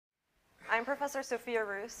I'm Professor Sophia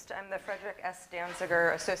Roost. I'm the Frederick S.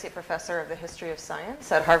 Danziger Associate Professor of the History of Science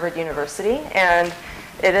at Harvard University, and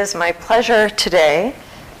it is my pleasure today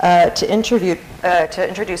to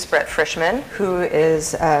introduce Brett Frischmann, who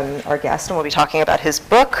is our guest, and we'll be talking about his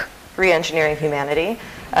book, Re-engineering Humanity.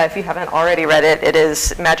 If you haven't already read it, it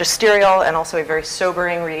is magisterial and also a very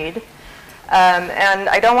sobering read. And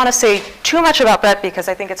I don't want to say too much about Brett because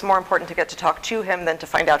I think it's more important to get to talk to him than to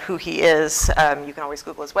find out who he is. You can always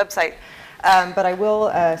Google his website. But I will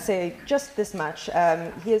say just this much.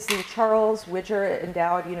 He is the Charles Widger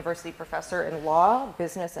Endowed University Professor in Law,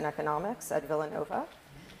 Business, and Economics at Villanova.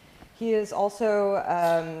 He is also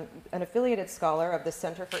an affiliated scholar of the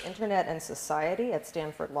Center for Internet and Society at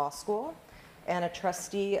Stanford Law School and a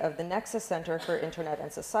trustee of the Nexus Center for Internet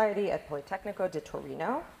and Society at Politecnico di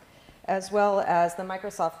Torino, as well as the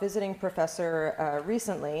Microsoft visiting professor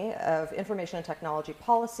recently of Information and Technology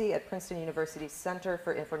Policy at Princeton University's Center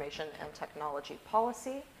for Information and Technology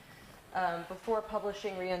Policy. Before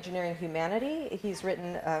publishing Re-engineering Humanity, he's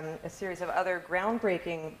written a series of other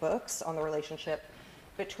groundbreaking books on the relationship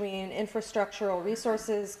between infrastructural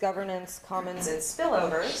resources, governance, commons, and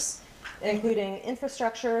spillovers, including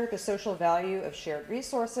Infrastructure, the Social Value of Shared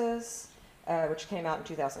Resources, which came out in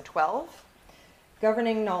 2012.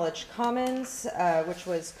 Governing Knowledge Commons, which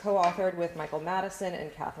was co-authored with Michael Madison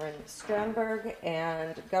and Catherine Strandberg,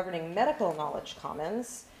 and Governing Medical Knowledge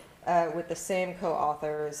Commons with the same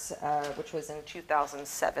co-authors, which was in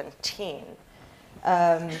 2017.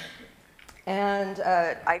 I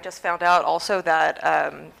just found out also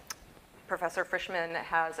that Professor Frischmann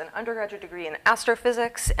has an undergraduate degree in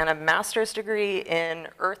astrophysics and a master's degree in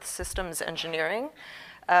Earth Systems Engineering.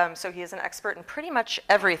 So he is an expert in pretty much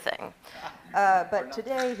everything. But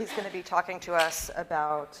today he's going to be talking to us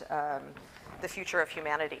about the future of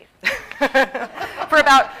humanity for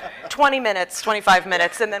about 20 minutes, 25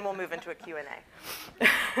 minutes, and then we'll move into a Q&A.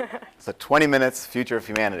 So 20 minutes, future of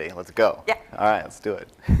humanity. Let's go. Yeah. All right, let's do it.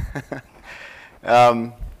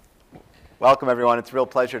 Welcome, everyone. It's a real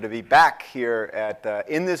pleasure to be back here at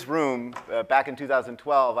in this room. Back in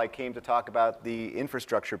 2012, I came to talk about the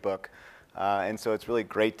infrastructure book. And so it's really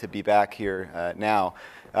great to be back here now.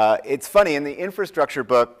 It's funny, in the infrastructure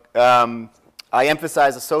book, I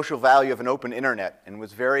emphasized the social value of an open internet and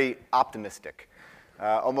was very optimistic,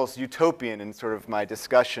 almost utopian in sort of my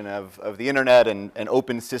discussion of the internet and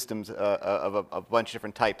open systems of a bunch of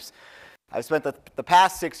different types. I've spent the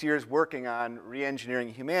past 6 years working on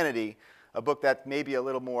Re-engineering Humanity, a book that's maybe a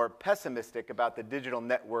little more pessimistic about the digital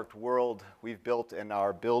networked world we've built and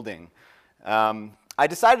are building. I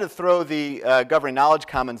decided to throw the Governing Knowledge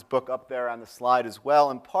Commons book up there on the slide as well,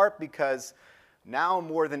 in part because now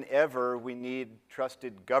more than ever we need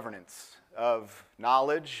trusted governance of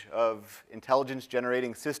knowledge, of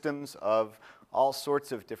intelligence-generating systems, of all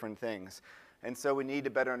sorts of different things. And so we need to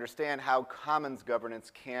better understand how commons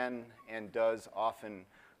governance can and does often,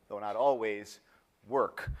 though not always,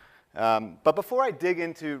 work. But before I dig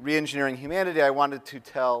into Re-engineering Humanity, I wanted to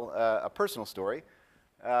tell a personal story.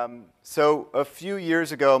 So a few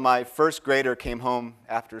years ago, my first grader came home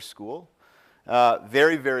after school,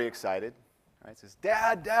 very, very excited. He says,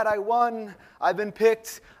 Dad, I won. I've been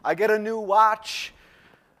picked. I get a new watch.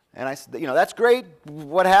 And I said, that's great.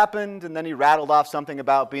 What happened? And then he rattled off something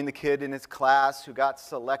about being the kid in his class who got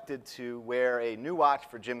selected to wear a new watch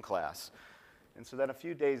for gym class. And so then a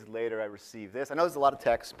few days later, I received this. I know there's a lot of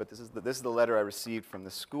text, but this is the letter I received from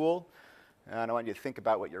the school. And I want you to think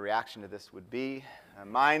about what your reaction to this would be.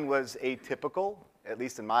 Mine was atypical, at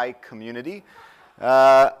least in my community.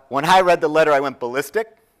 When I read the letter, I went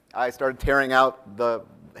ballistic. I started tearing out the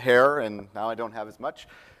hair, and now I don't have as much.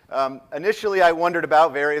 Initially, I wondered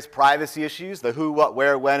about various privacy issues, the who, what,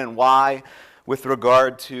 where, when, and why, with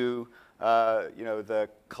regard to the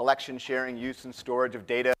collection, sharing, use, and storage of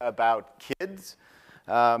data about kids.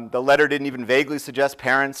 The letter didn't even vaguely suggest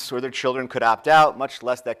parents or their children could opt out, much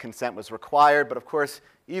less that consent was required. But of course,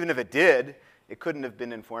 even if it did, it couldn't have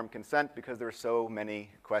been informed consent because there were so many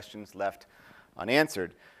questions left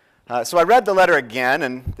unanswered. So I read the letter again,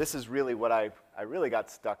 and this is really what I really got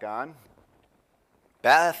stuck on.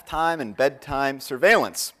 Bath time and bedtime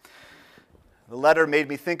surveillance. The letter made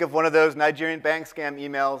me think of one of those Nigerian bank scam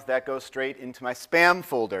emails that goes straight into my spam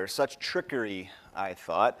folder. Such trickery, I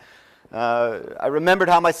thought. I remembered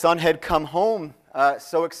how my son had come home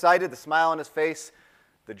so excited, the smile on his face,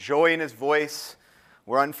 the joy in his voice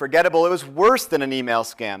were unforgettable. It was worse than an email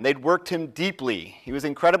scam. They'd worked him deeply. He was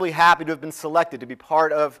incredibly happy to have been selected to be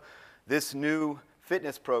part of this new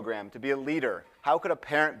fitness program, to be a leader. How could a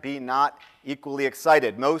parent be not equally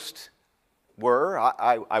excited? Most were.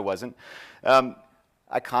 I wasn't.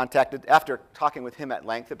 I contacted, after talking with him at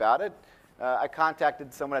length about it, I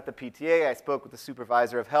contacted someone at the PTA. I spoke with the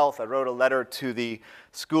supervisor of health. I wrote a letter to the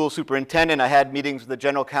school superintendent. I had meetings with the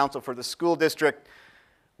general counsel for the school district.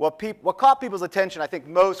 What caught people's attention, I think,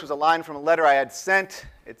 most was a line from a letter I had sent.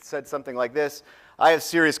 It said something like this: I have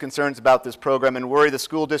serious concerns about this program and worry the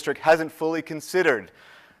school district hasn't fully considered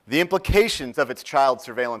the implications of its child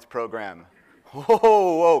surveillance program. Whoa,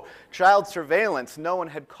 whoa, child surveillance. No one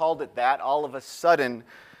had called it that. All of a sudden,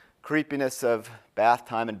 creepiness of bath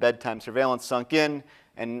time and bedtime surveillance sunk in,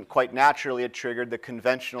 and quite naturally it triggered the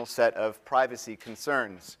conventional set of privacy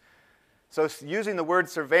concerns. So using the word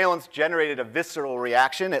surveillance generated a visceral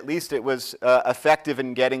reaction. At least it was effective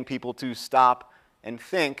in getting people to stop and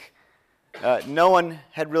think. No one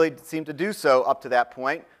had really seemed to do so up to that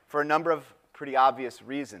point for a number of pretty obvious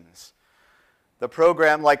reasons. The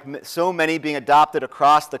program, like so many being adopted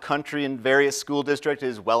across the country in various school districts,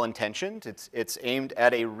 is well-intentioned. It's aimed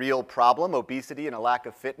at a real problem, obesity and a lack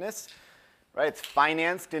of fitness. Right? It's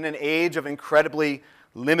financed in an age of incredibly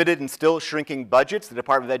limited and still shrinking budgets. The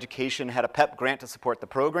Department of Education had a PEP grant to support the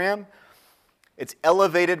program. It's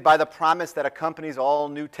elevated by the promise that accompanies all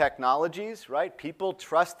new technologies. Right? People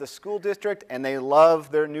trust the school district and they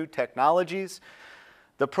love their new technologies.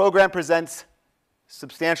 The program presents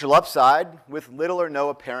substantial upside with little or no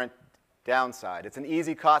apparent downside. It's an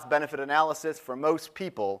easy cost-benefit analysis. For most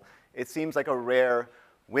people, it seems like a rare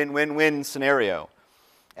win-win-win scenario.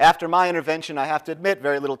 After my intervention, I have to admit,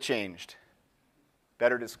 very little changed.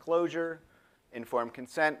 Better disclosure, informed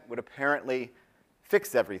consent would apparently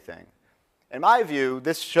fix everything. In my view,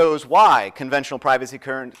 this shows why conventional privacy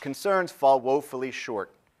concerns fall woefully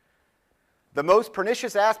short. The most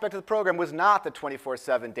pernicious aspect of the program was not the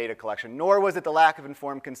 24/7 data collection, nor was it the lack of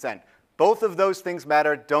informed consent. Both of those things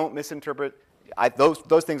matter. Don't misinterpret.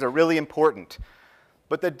 Those things are really important.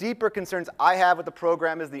 But the deeper concerns I have with the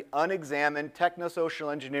program is the unexamined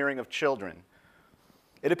technosocial engineering of children.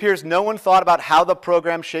 It appears no one thought about how the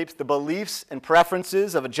program shapes the beliefs and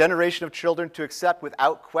preferences of a generation of children to accept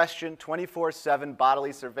without question 24/7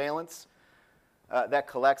 bodily surveillance that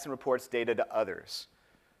collects and reports data to others.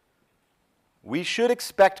 We should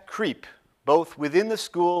expect creep, both within the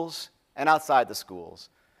schools and outside the schools.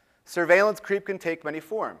 Surveillance creep can take many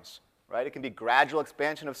forms, right? It can be gradual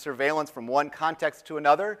expansion of surveillance from one context to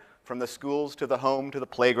another, from the schools to the home to the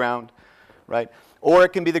playground, right? Or it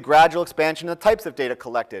can be the gradual expansion of the types of data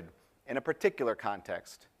collected in a particular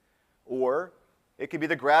context. Or it can be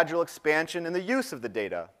the gradual expansion in the use of the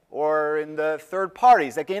data, or in the third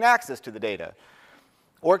parties that gain access to the data.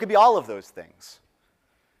 Or it could be all of those things.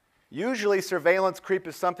 Usually, surveillance creep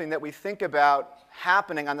is something that we think about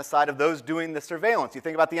happening on the side of those doing the surveillance. You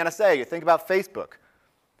think about the NSA, you think about Facebook,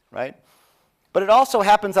 right? But it also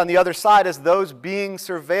happens on the other side as those being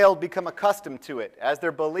surveilled become accustomed to it, as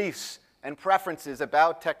their beliefs and preferences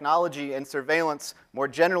about technology and surveillance more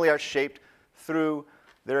generally are shaped through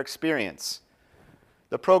their experience.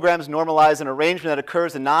 The programs normalize an arrangement that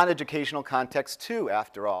occurs in non-educational contexts too,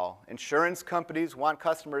 after all. Insurance companies want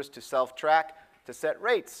customers to self-track, to set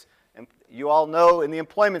rates. And you all know in the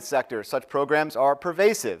employment sector, such programs are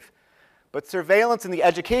pervasive. But surveillance in the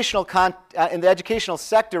educational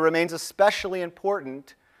sector remains especially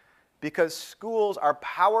important because schools are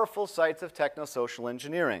powerful sites of technosocial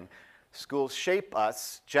engineering. Schools shape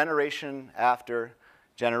us generation after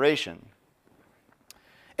generation.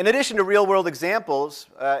 In addition to real-world examples,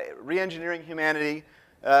 Re-engineering Humanity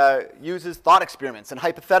uses thought experiments and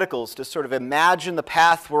hypotheticals to sort of imagine the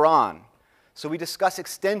path we're on. So we discuss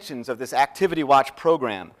extensions of this Activity Watch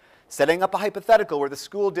program, setting up a hypothetical where the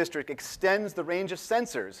school district extends the range of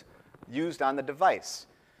sensors used on the device,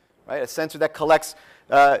 right? A sensor that collects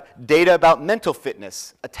data about mental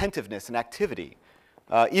fitness, attentiveness, and activity,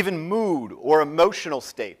 even mood or emotional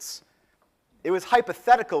states. It was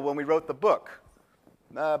hypothetical when we wrote the book,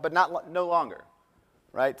 but no longer,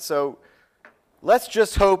 right? So let's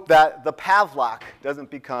just hope that the Pavlok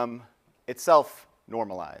doesn't become itself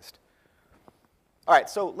normalized. All right,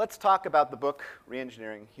 so let's talk about the book,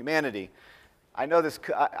 Re-engineering Humanity. I know this.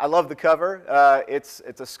 I love the cover. It's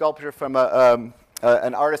a sculpture from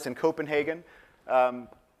an artist in Copenhagen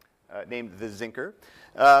named the Zinker,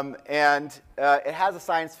 and it has a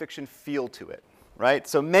science fiction feel to it, right?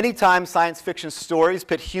 So many times science fiction stories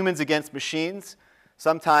pit humans against machines.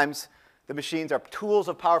 Sometimes the machines are tools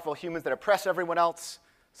of powerful humans that oppress everyone else.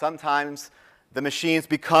 Sometimes the machines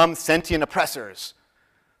become sentient oppressors.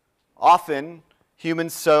 Often,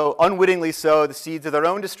 humans unwittingly sow the seeds of their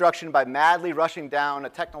own destruction by madly rushing down a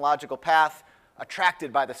technological path,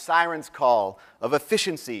 attracted by the siren's call of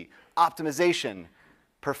efficiency, optimization,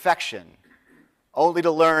 perfection, only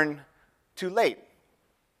to learn too late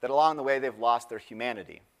that along the way they've lost their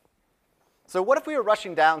humanity. So what if we were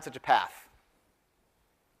rushing down such a path?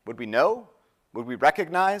 Would we know? Would we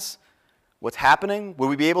recognize what's happening? Would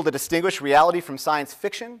we be able to distinguish reality from science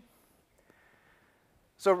fiction?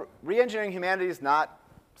 So re-engineering humanity is not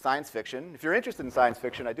science fiction. If you're interested in science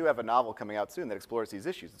fiction, I do have a novel coming out soon that explores these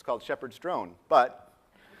issues. It's called Shepard's Drone. But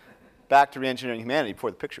back to re-engineering humanity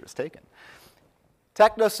before the picture was taken.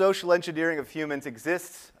 Techno-social engineering of humans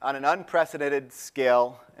exists on an unprecedented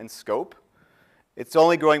scale and scope. It's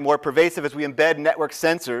only growing more pervasive as we embed network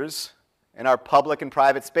sensors in our public and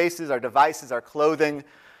private spaces, our devices, our clothing,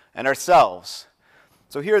 and ourselves.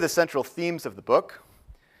 So here are the central themes of the book.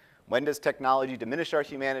 When does technology diminish our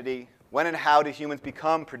humanity? When and how do humans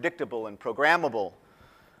become predictable and programmable?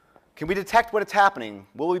 Can we detect when it's happening?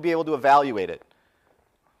 Will we be able to evaluate it?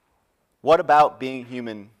 What about being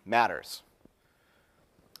human matters?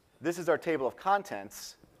 This is our table of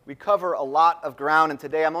contents. We cover a lot of ground, and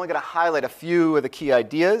today I'm only going to highlight a few of the key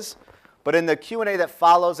ideas. But in the Q&A that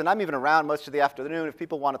follows, and I'm even around most of the afternoon, if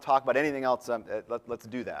people want to talk about anything else, let's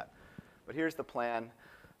do that. But here's the plan.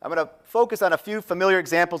 I'm going to focus on a few familiar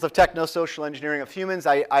examples of techno-social engineering of humans.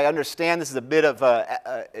 I understand this is a bit of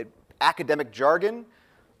academic jargon.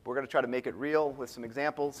 We're going to try to make it real with some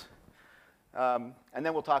examples. And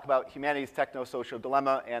then we'll talk about humanity's techno-social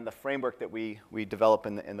dilemma and the framework that we develop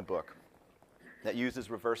in the book that uses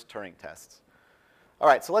reverse Turing tests. All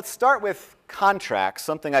right, so let's start with contracts,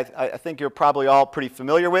 something I think you're probably all pretty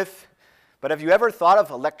familiar with. But have you ever thought of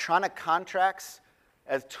electronic contracts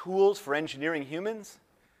as tools for engineering humans?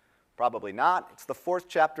 Probably not. It's the 4th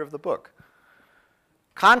chapter of the book.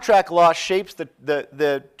 Contract law shapes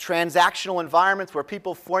the transactional environments where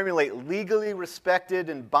people formulate legally respected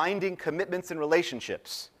and binding commitments and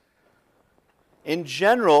relationships. In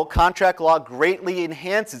general, contract law greatly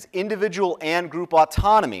enhances individual and group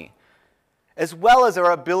autonomy, as well as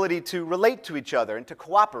our ability to relate to each other and to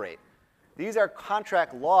cooperate. These are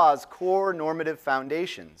contract law's core normative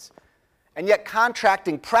foundations. And yet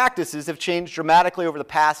contracting practices have changed dramatically over the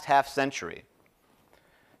past half-century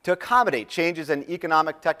to accommodate changes in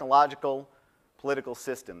economic, technological, political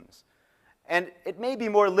systems. And it may be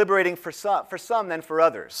more liberating for some than for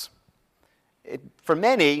others. For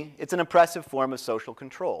many, it's an impressive form of social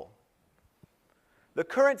control. The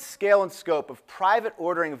current scale and scope of private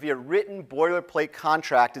ordering via written boilerplate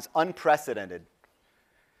contract is unprecedented.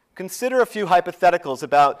 Consider a few hypotheticals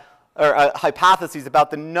about, or hypotheses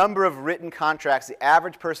about the number of written contracts the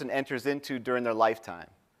average person enters into during their lifetime.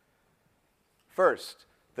 First,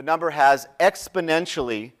 the number has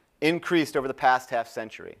exponentially increased over the past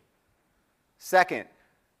half-century. Second,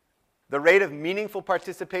 the rate of meaningful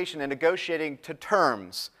participation in negotiating to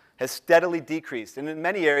terms has steadily decreased, and in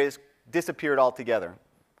many areas disappeared altogether.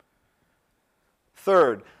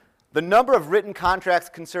 Third, the number of written contracts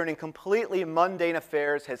concerning completely mundane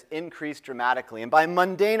affairs has increased dramatically. And by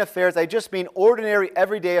mundane affairs, I just mean ordinary,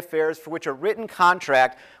 everyday affairs for which a written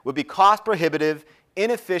contract would be cost prohibitive,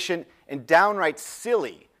 inefficient, and downright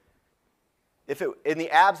silly in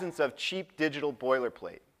the absence of cheap digital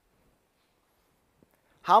boilerplate.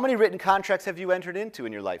 How many written contracts have you entered into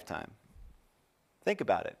in your lifetime? Think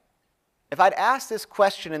about it. If I'd asked this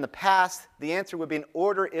question in the past, the answer would be an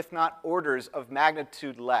order, if not orders, of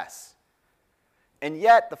magnitude less. And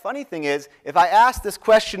yet, the funny thing is, if I ask this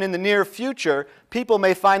question in the near future, people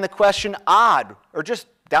may find the question odd or just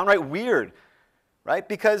downright weird, right?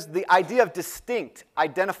 Because the idea of distinct,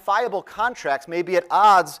 identifiable contracts may be at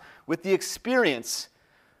odds with the experience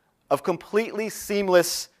of completely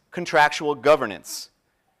seamless contractual governance.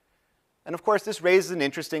 And of course, this raises an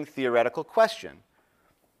interesting theoretical question.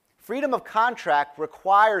 Freedom of contract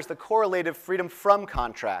requires the correlative freedom from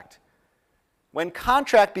contract. When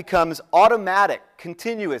contract becomes automatic,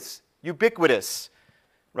 continuous, ubiquitous,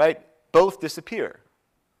 right, both disappear.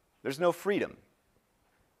 There's no freedom.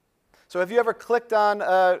 So have you ever clicked on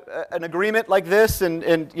an agreement like this and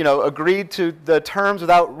agreed to the terms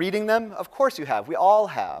without reading them? Of course you have. We all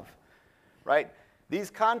have, right? These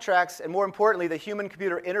contracts, and more importantly, the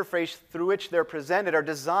human-computer interface through which they're presented are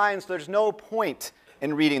designed so there's no point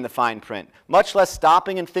in reading the fine print, much less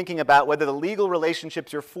stopping and thinking about whether the legal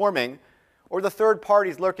relationships you're forming or the third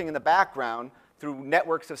parties lurking in the background through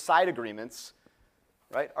networks of side agreements,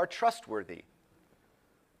 right, are trustworthy.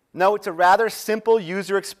 No, it's a rather simple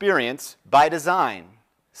user experience by design.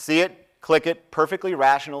 See it, click it, perfectly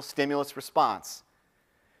rational stimulus response.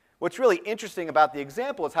 What's really interesting about the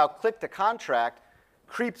example is how click to contract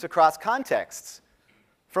creeps across contexts.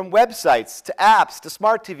 From websites to apps to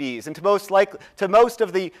smart TVs and to most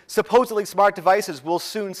of the supposedly smart devices we'll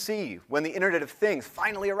soon see when the Internet of Things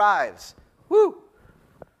finally arrives. Woo!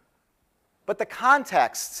 But the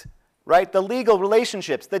context right? The legal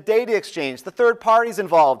relationships, the data exchange, the third parties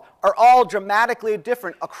involved are all dramatically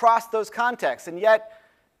different across those contexts, and yet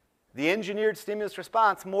the engineered stimulus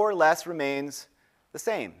response more or less remains the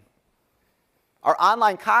same. Our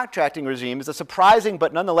online contracting regime is a surprising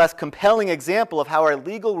but nonetheless compelling example of how our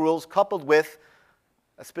legal rules coupled with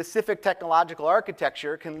a specific technological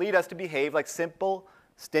architecture can lead us to behave like simple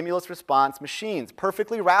stimulus response machines.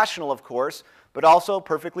 Perfectly rational, of course, but also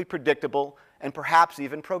perfectly predictable and perhaps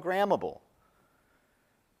even programmable.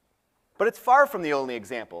 But it's far from the only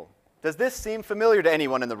example. Does this seem familiar to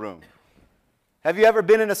anyone in the room? Have you ever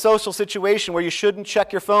been in a social situation where you shouldn't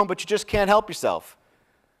check your phone, but you just can't help yourself,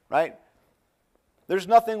 right? There's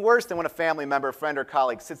nothing worse than when a family member, friend, or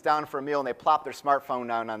colleague sits down for a meal and they plop their smartphone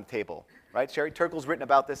down on the table, right? Sherry Turkle's written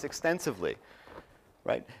about this extensively,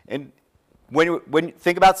 right? And when you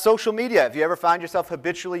think about social media, have you ever found yourself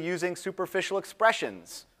habitually using superficial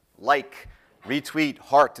expressions like retweet,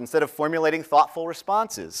 heart, instead of formulating thoughtful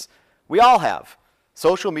responses? We all have.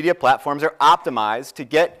 Social media platforms are optimized to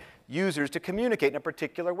get users to communicate in a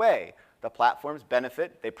particular way. The platforms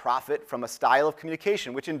benefit, they profit from a style of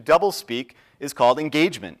communication, which in doublespeak is called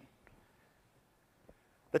engagement.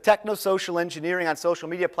 The techno-social engineering on social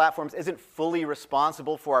media platforms isn't fully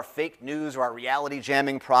responsible for our fake news or our reality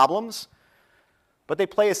jamming problems, but they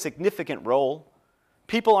play a significant role.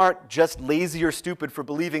 People aren't just lazy or stupid for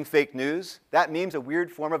believing fake news. That means a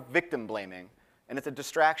weird form of victim blaming, and it's a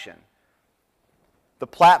distraction. The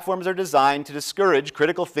platforms are designed to discourage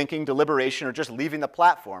critical thinking, deliberation, or just leaving the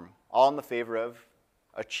platform, all in the favor of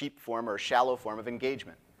a cheap form or a shallow form of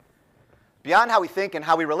engagement. Beyond how we think and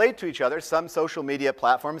how we relate to each other, some social media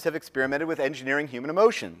platforms have experimented with engineering human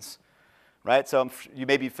emotions, right? So you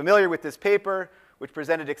may be familiar with this paper, which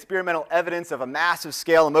presented experimental evidence of a massive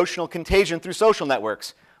scale emotional contagion through social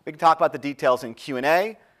networks. We can talk about the details in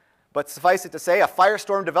Q&A, but suffice it to say, a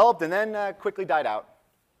firestorm developed and then quickly died out.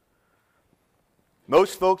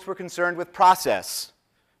 Most folks were concerned with process,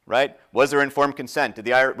 right? Was there informed consent?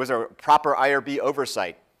 Was there proper IRB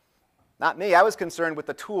oversight? Not me. I was concerned with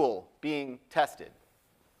the tool being tested.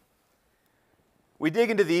 We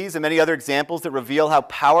dig into these and many other examples that reveal how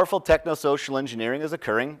powerful techno-social engineering is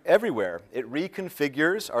occurring everywhere. It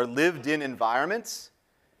reconfigures our lived-in environments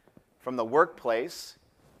from the workplace.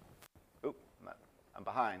 Oop, I'm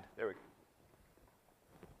behind. There we go.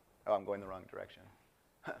 Oh, I'm going the wrong direction.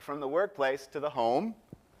 From the workplace to the home,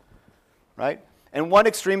 right? And one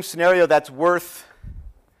extreme scenario that's worth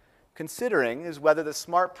considering is whether the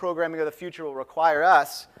smart programming of the future will require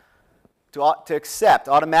us to accept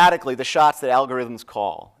automatically the shots that algorithms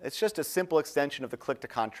call. It's just a simple extension of the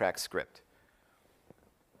click-to-contract script.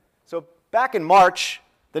 So back in March,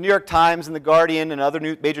 the New York Times and the Guardian and other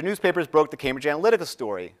major newspapers broke the Cambridge Analytica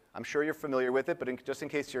story. I'm sure you're familiar with it, but just in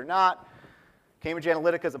case you're not, Cambridge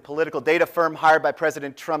Analytica is a political data firm hired by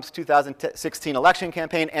President Trump's 2016 election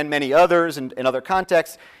campaign and many others in other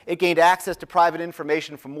contexts. It gained access to private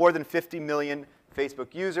information from more than 50 million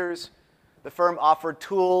Facebook users. The firm offered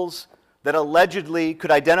tools that allegedly could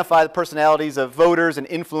identify the personalities of voters and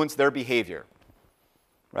influence their behavior,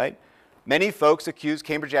 right? Many folks accuse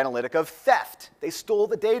Cambridge Analytica of theft. They stole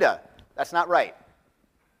the data. That's not right.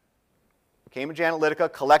 Cambridge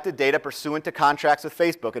Analytica collected data pursuant to contracts with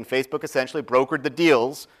Facebook, and Facebook essentially brokered the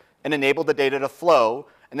deals and enabled the data to flow,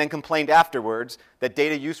 and then complained afterwards that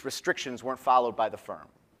data use restrictions weren't followed by the firm.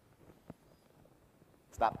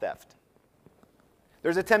 It's not theft.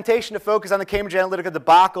 There's a temptation to focus on the Cambridge Analytica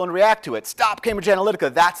debacle and react to it. Stop Cambridge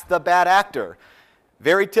Analytica, that's the bad actor.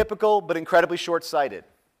 Very typical, but incredibly short-sighted.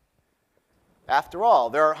 After all,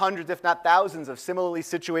 there are hundreds, if not thousands, of similarly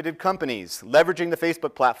situated companies leveraging the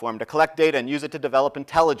Facebook platform to collect data and use it to develop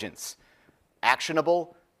intelligence,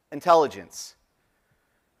 actionable intelligence.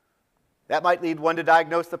 That might lead one to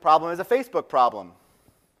diagnose the problem as a Facebook problem,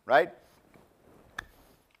 right?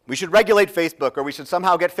 We should regulate Facebook, or we should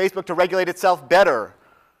somehow get Facebook to regulate itself better.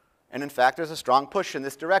 And in fact, there's a strong push in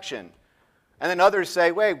this direction. And then others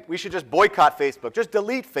say, wait, we should just boycott Facebook, just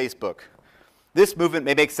delete Facebook. This movement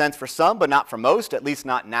may make sense for some, but not for most, at least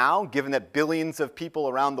not now, given that billions of people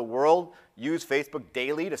around the world use Facebook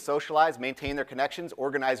daily to socialize, maintain their connections,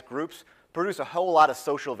 organize groups, produce a whole lot of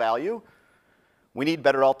social value. We need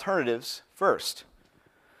better alternatives first.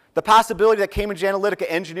 The possibility that Cambridge Analytica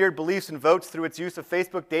engineered beliefs and votes through its use of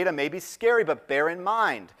Facebook data may be scary, but bear in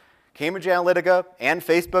mind, Cambridge Analytica and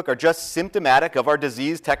Facebook are just symptomatic of our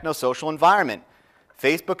diseased techno-social environment.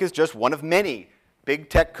 Facebook is just one of many big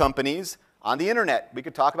tech companies on the internet. We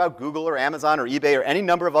could talk about Google or Amazon or eBay or any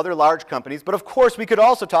number of other large companies, but of course we could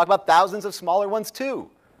also talk about thousands of smaller ones too.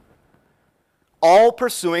 All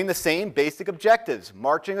pursuing the same basic objectives,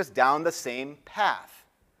 marching us down the same path.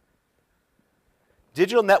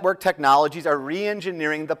 Digital network technologies are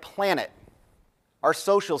re-engineering the planet, our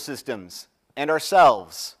social systems, and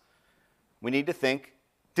ourselves. We need to think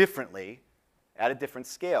differently at a different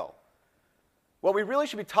scale. What we really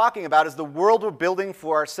should be talking about is the world we're building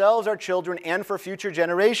for ourselves, our children, and for future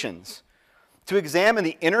generations. To examine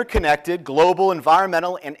the interconnected global,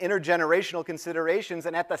 environmental, and intergenerational considerations,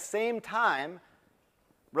 and at the same time,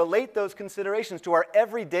 relate those considerations to our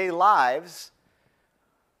everyday lives.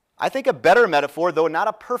 I think a better metaphor, though not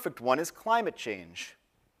a perfect one, is climate change.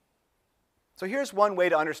 So here's one way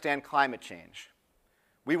to understand climate change.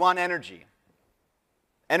 We want energy.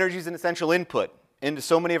 Energy is an essential input into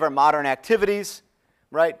so many of our modern activities,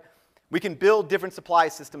 right? We can build different supply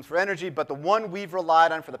systems for energy, but the one we've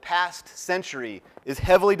relied on for the past century is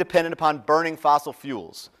heavily dependent upon burning fossil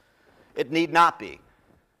fuels. It need not be.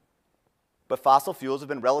 But fossil fuels have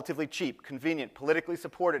been relatively cheap, convenient, politically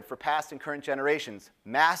supported for past and current generations.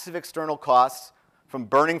 Massive external costs from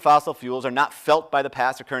burning fossil fuels are not felt by the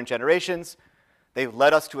past or current generations. They've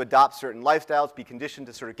led us to adopt certain lifestyles, be conditioned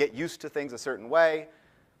to sort of get used to things a certain way.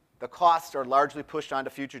 The costs are largely pushed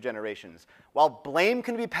onto future generations. While blame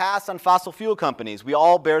can be passed on fossil fuel companies, we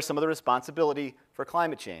all bear some of the responsibility for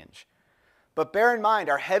climate change. But bear in mind,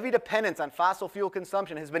 our heavy dependence on fossil fuel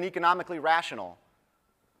consumption has been economically rational.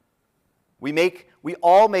 We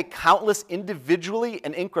all make countless individually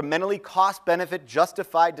and incrementally cost-benefit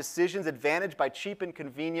justified decisions advantaged by cheap and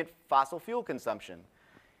convenient fossil fuel consumption.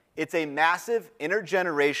 It's a massive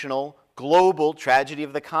intergenerational global tragedy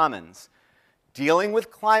of the commons. Dealing with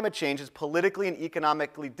climate change is politically and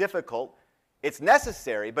economically difficult. It's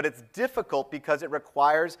necessary, but it's difficult because it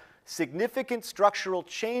requires significant structural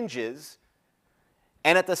changes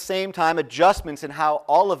and at the same time adjustments in how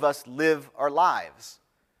all of us live our lives.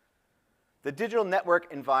 The digital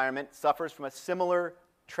network environment suffers from a similar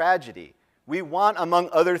tragedy. We want, among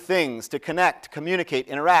other things, to connect, communicate,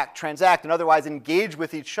 interact, transact, and otherwise engage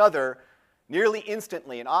with each other nearly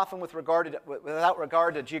instantly, and often without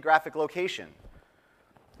regard to geographic location.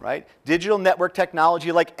 Right? Digital network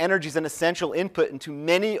technology, like energy, is an essential input into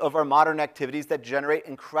many of our modern activities that generate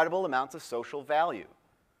incredible amounts of social value.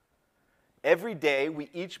 Every day, we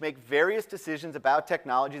each make various decisions about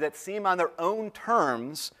technology that seem on their own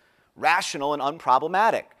terms rational and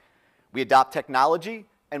unproblematic. We adopt technology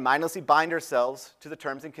and mindlessly bind ourselves to the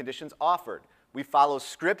terms and conditions offered. We follow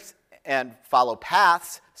scripts and follow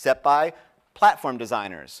paths set by platform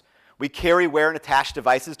designers. We carry, wear, and attach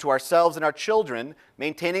devices to ourselves and our children,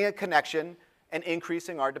 maintaining a connection and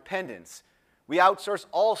increasing our dependence. We outsource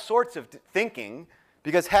all sorts of thinking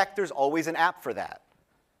because, heck, there's always an app for that.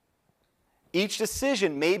 Each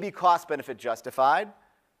decision may be cost-benefit justified,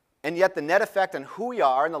 and yet the net effect on who we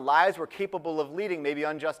are and the lives we're capable of leading may be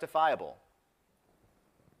unjustifiable.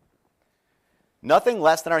 Nothing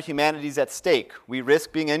less than our humanity is at stake. We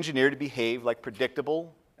risk being engineered to behave like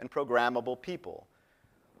predictable and programmable people.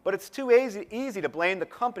 But it's too easy to blame the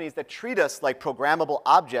companies that treat us like programmable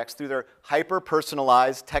objects through their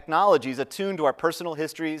hyper-personalized technologies attuned to our personal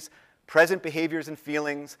histories, present behaviors and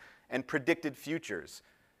feelings, and predicted futures.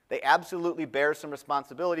 They absolutely bear some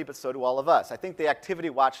responsibility, but so do all of us. I think the Activity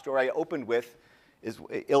Watch story I opened with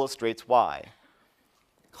illustrates why.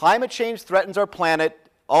 Climate change threatens our planet.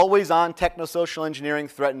 Always-on technosocial engineering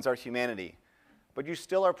threatens our humanity. But you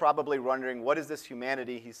still are probably wondering, what is this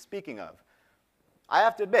humanity he's speaking of? I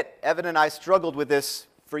have to admit, Evan and I struggled with this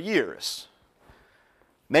for years.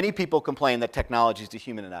 Many people complain that technology is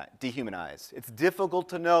dehumanized. It's difficult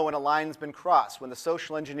to know when a line's been crossed, when the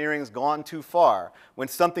social engineering's gone too far, when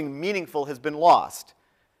something meaningful has been lost.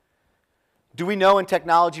 Do we know when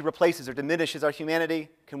technology replaces or diminishes our humanity?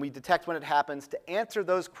 Can we detect when it happens? To answer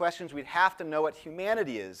those questions, we'd have to know what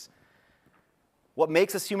humanity is, what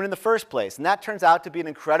makes us human in the first place. And that turns out to be an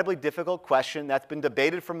incredibly difficult question that's been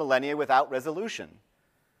debated for millennia without resolution.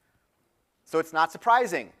 So it's not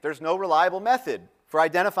surprising. There's no reliable method for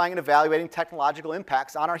identifying and evaluating technological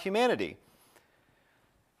impacts on our humanity.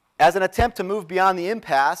 As an attempt to move beyond the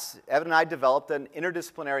impasse, Evan and I developed an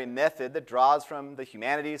interdisciplinary method that draws from the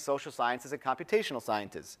humanities, social sciences, and computational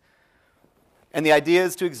sciences. And the idea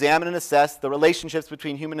is to examine and assess the relationships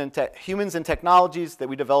between humans and technologies that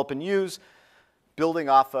we develop and use, building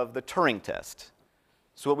off of the Turing test.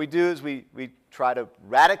 So what we do is we try to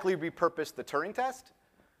radically repurpose the Turing test.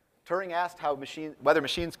 Turing asked whether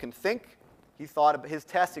machines can think. He thought his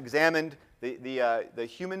test examined the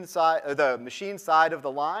human side, or the machine side of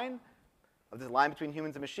the line between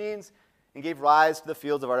humans and machines, and gave rise to the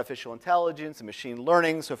fields of artificial intelligence and machine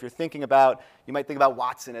learning. So if you're thinking about, you might think about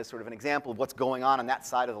Watson as sort of an example of what's going on that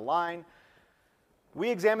side of the line.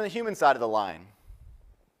 We examine the human side of the line.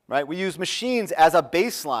 right? We use machines as a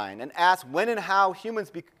baseline and ask when and how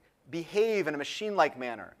humans behave in a machine-like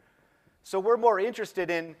manner. So we're more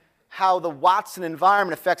interested in how the Watson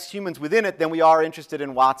environment affects humans within it than we are interested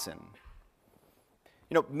in Watson.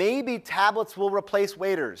 You know, maybe tablets will replace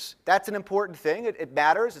waiters. That's an important thing. It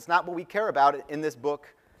matters. It's not what we care about in this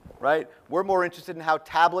book, right? We're more interested in how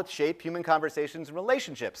tablets shape human conversations and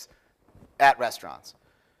relationships at restaurants,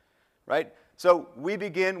 right? So we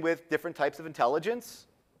begin with different types of intelligence.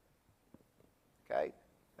 Okay?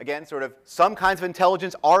 Again, sort of some kinds of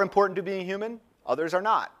intelligence are important to being human, others are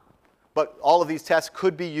not. But all of these tests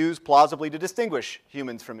could be used plausibly to distinguish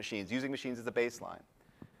humans from machines, using machines as a baseline.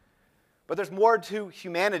 But there's more to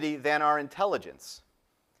humanity than our intelligence.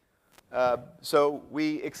 So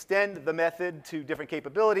we extend the method to different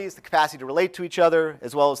capabilities, the capacity to relate to each other,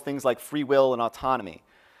 as well as things like free will and autonomy.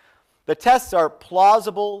 The tests are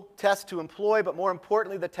plausible tests to employ, but more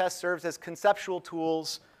importantly, the test serves as conceptual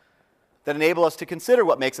tools that enable us to consider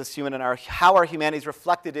what makes us human and how our humanity is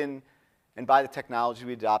reflected in and by the technology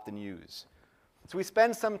we adopt and use. So we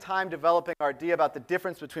spend some time developing our idea about the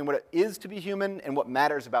difference between what it is to be human and what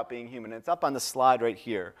matters about being human. And it's up on the slide right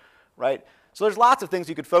here, right? So there's lots of things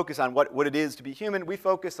you could focus on what it is to be human. We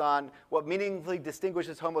focus on what meaningfully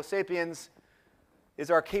distinguishes Homo sapiens is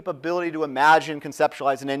our capability to imagine,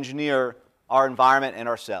 conceptualize, and engineer our environment and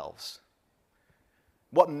ourselves.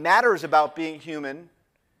 What matters about being human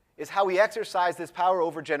is how we exercise this power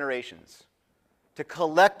over generations to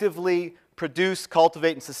collectively produce,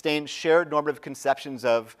 cultivate, and sustain shared normative conceptions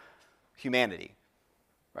of humanity,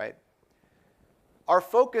 right? Our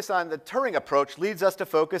focus on the Turing approach leads us to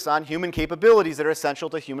focus on human capabilities that are essential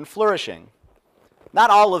to human flourishing. Not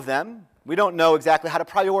all of them. We don't know exactly how to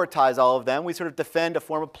prioritize all of them. We sort of defend a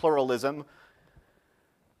form of pluralism.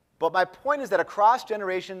 But my point is that across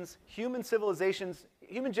generations, human civilizations,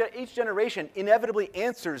 each generation inevitably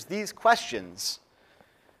answers these questions,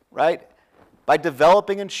 right? By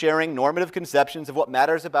developing and sharing normative conceptions of what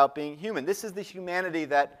matters about being human. This is the humanity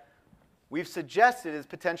that we've suggested is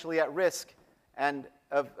potentially at risk and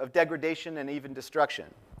of degradation and even destruction.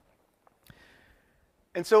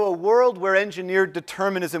 And so a world where engineered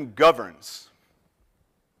determinism governs,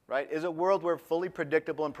 right, is a world where fully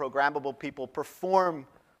predictable and programmable people perform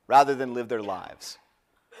rather than live their lives.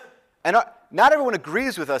 And not everyone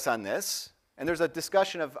agrees with us on this. And there's a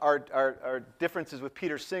discussion of our differences with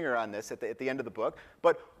Peter Singer on this at the end of the book.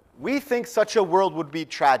 But we think such a world would be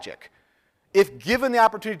tragic. If given the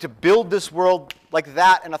opportunity to build this world like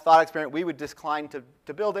that in a thought experiment, we would decline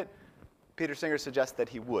to build it. Peter Singer suggests that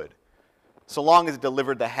he would, so long as it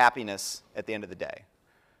delivered the happiness at the end of the day,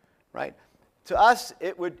 right? To us,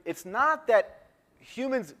 it's not that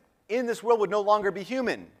humans in this world would no longer be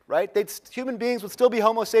human, right? Human beings would still be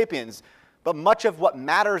Homo sapiens. But much of what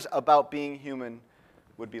matters about being human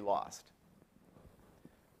would be lost.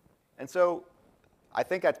 And so I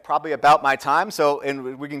think that's probably about my time.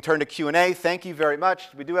 And we can turn to Q&A. Thank you very much.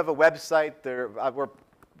 We do have a website. We're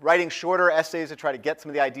writing shorter essays to try to get some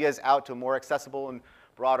of the ideas out to a more accessible and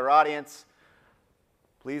broader audience.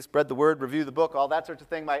 Please spread the word, review the book, all that sorts of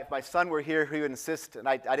thing. If my son were here, he would insist, and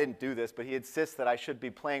I didn't do this, but he insists that I should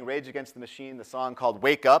be playing Rage Against the Machine, the song called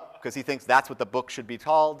Wake Up, because he thinks that's what the book should be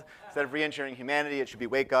called. Instead of re-engineering humanity, it should be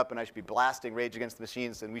Wake Up, and I should be blasting Rage Against the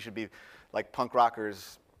Machines, and we should be like punk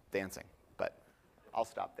rockers dancing. But I'll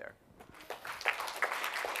stop there.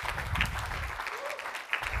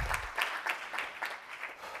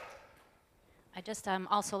 I just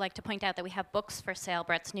also like to point out that we have books for sale,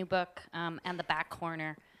 Brett's new book, and the back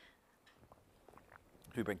corner.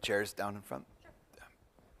 Can we bring chairs down in front? Sure.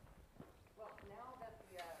 Well, now that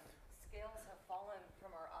the scales have fallen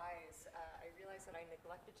from our eyes, I realize that I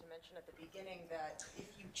neglected to mention at the beginning that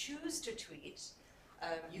if you choose to tweet,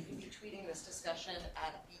 you can be tweeting this discussion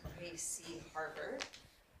at BKC Harvard,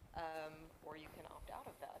 or you can opt out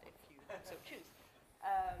of that if you so choose.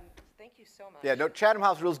 Thank you so much. Yeah, no, Chatham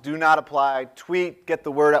House rules do not apply. Tweet, get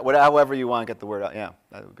the word out, however you want, get the word out. Yeah,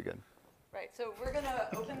 that would be good. Right, so we're going to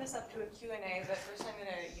open this up to a Q&A, but first I'm going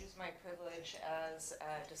to use my privilege as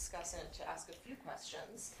a discussant to ask a few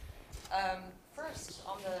questions. First,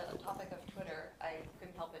 on the topic of Twitter, I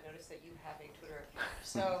couldn't help but notice that you have a Twitter account.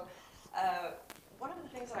 So one of the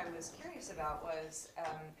things that I was curious about was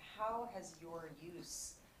how has your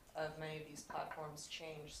use of many of these platforms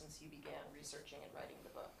changed since you began researching and writing the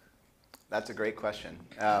book? That's a great question.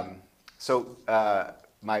 My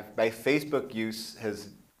Facebook use has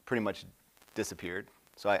pretty much disappeared.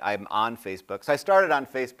 So I'm on Facebook. So I started on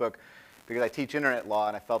Facebook because I teach internet law,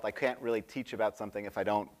 and I felt I can't really teach about something if I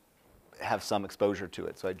don't have some exposure to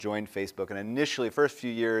it. So I joined Facebook, and initially, first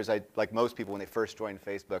few years, like most people when they first joined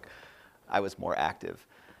Facebook, I was more active.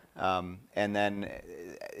 And then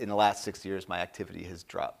in the last 6 years, my activity has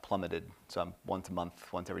plummeted. So I'm once a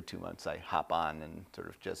month, once every 2 months, I hop on and sort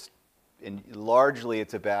of just, and largely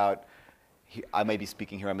it's about, I may be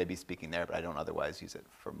speaking here, I may be speaking there, but I don't otherwise use it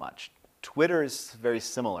for much. Twitter is very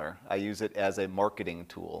similar. I use it as a marketing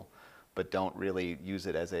tool, but don't really use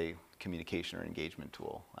it as a communication or engagement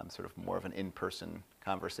tool. I'm sort of more of an in-person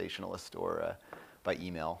conversationalist or by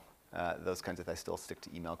email. Those kinds of, I still stick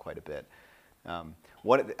to email quite a bit.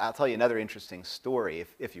 I'll tell you another interesting story,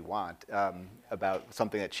 if you want, about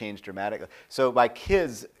something that changed dramatically. So my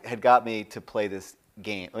kids had got me to play this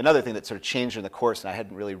game. Another thing that sort of changed in the course, and I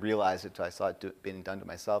hadn't really realized it until I saw it being done to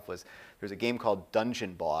myself, was there's a game called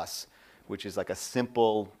Dungeon Boss, which is like a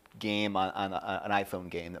simple game on an iPhone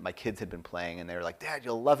game that my kids had been playing, and they were like, "Dad,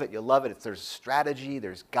 you'll love it, you'll love it. There's strategy,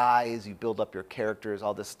 there's guys, you build up your characters,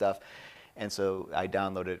 all this stuff." And so I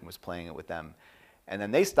downloaded it and was playing it with them. And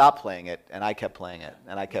then they stopped playing it, and I kept playing it,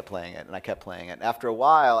 and I kept playing it, and I kept playing it. And after a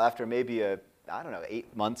while, after maybe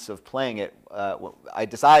 8 months of playing it, I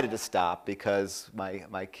decided to stop because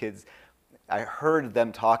my kids, I heard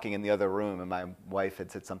them talking in the other room, and my wife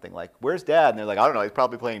had said something like, "Where's Dad?" And they're like, "I don't know, he's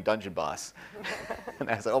probably playing Dungeon Boss." And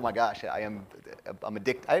I said, "Oh my gosh, I'm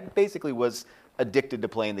addicted." I basically was addicted to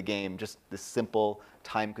playing the game, just this simple,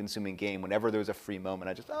 time-consuming game. Whenever there was a free moment,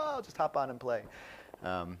 I'll just hop on and play.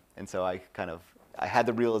 And so I had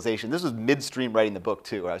the realization, this was midstream writing the book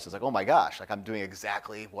too, where I was just like, oh my gosh, like I'm doing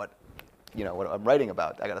exactly what I'm writing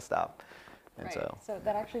about. I got to stop. And right. So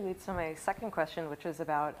that actually leads to my second question, which is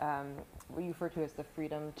about what you refer to as the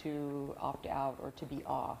freedom to opt out or to be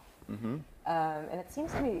off. Mm-hmm. And it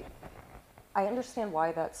seems to me, I understand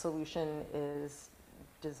why that solution is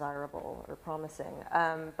desirable or promising,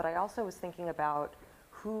 but I also was thinking about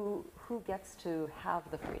who gets to have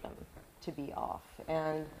the freedom to be off,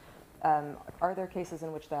 and are there cases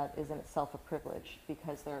in which that is in itself a privilege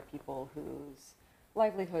because there are people whose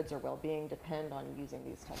livelihoods or well-being depend on using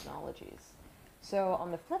these technologies? So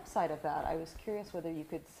on the flip side of that, I was curious whether you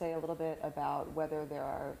could say a little bit about whether there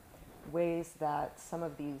are ways that some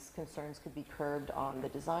of these concerns could be curbed on the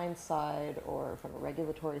design side or from a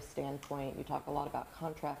regulatory standpoint. You talk a lot about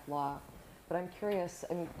contract law, but I'm curious,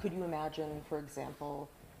 could you imagine, for example,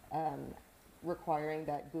 requiring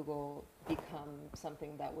that Google become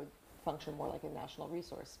something that would function more like a national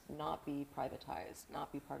resource, not be privatized,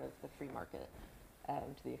 not be part of the free market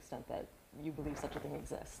to the extent that you believe such a thing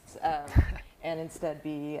exists, and instead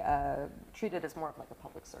be treated as more of like a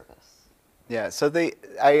public service? Yeah, so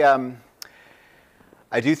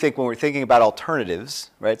I do think when we're thinking about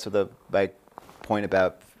alternatives, right, so my point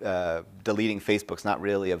about deleting Facebook's not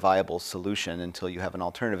really a viable solution until you have an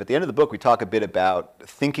alternative. At the end of the book, we talk a bit about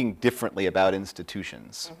thinking differently about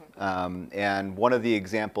institutions. Mm-hmm. And one of the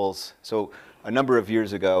examples, so a number of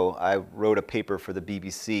years ago, I wrote a paper for the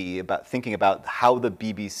BBC about thinking about how the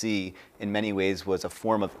BBC in many ways was a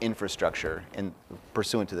form of infrastructure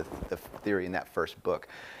pursuant to the theory in that first book.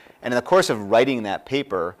 And in the course of writing that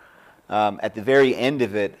paper, at the very end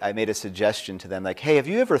of it, I made a suggestion to them like, hey, have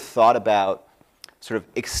you ever thought about sort of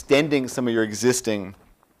extending some of your existing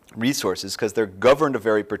resources, because they're governed a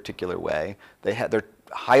very particular way. They're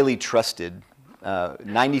highly trusted.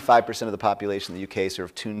 95% of the population in the UK sort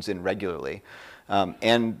of tunes in regularly.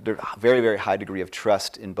 And there's a very, very high degree of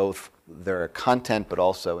trust in both their content, but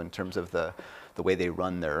also in terms of the way they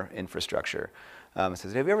run their infrastructure.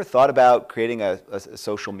 Says, have you ever thought about creating a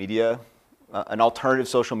social media, an alternative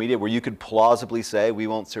social media where you could plausibly say, we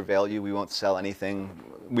won't surveil you, we won't sell anything,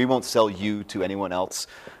 we won't sell you to anyone else,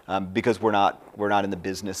 because we're not in the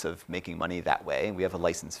business of making money that way. We have a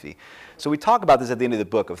license fee. So we talk about this at the end of the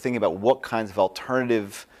book, of thinking about what kinds of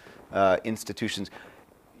alternative institutions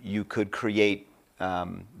you could create,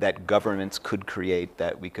 that governments could create,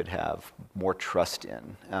 that we could have more trust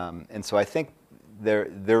in. And so I think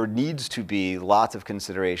there needs to be lots of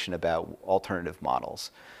consideration about alternative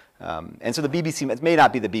models. And so the BBC, it may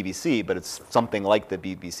not be the BBC, but it's something like the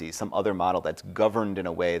BBC, some other model that's governed in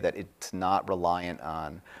a way that it's not reliant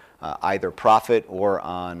on either profit or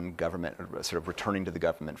on government, sort of returning to the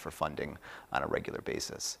government for funding on a regular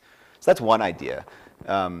basis. So that's one idea.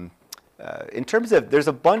 In terms of, there's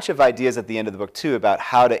a bunch of ideas at the end of the book too about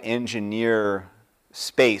how to engineer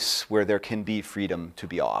space where there can be freedom to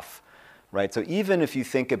be off. Right? So even if you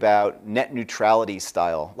think about net neutrality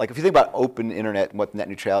style, like if you think about open internet and what net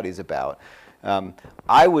neutrality is about,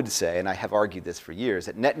 I would say, and I have argued this for years,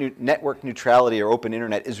 that network neutrality or open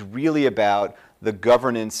internet is really about the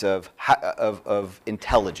governance of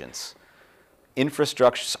intelligence.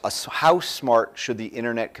 Infrastructure, how smart should the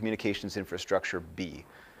internet communications infrastructure be?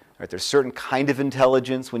 Right? There's certain kind of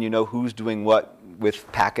intelligence when you know who's doing what with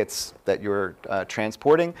packets that you're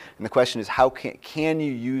transporting. And the question is, how can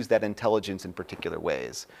you use that intelligence in particular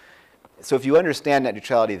ways? So if you understand net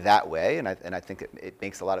neutrality that way, and I think it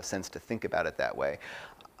makes a lot of sense to think about it that way,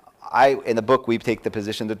 in the book, we take the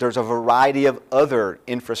position that there's a variety of other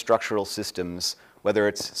infrastructural systems, whether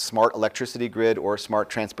it's smart electricity grid or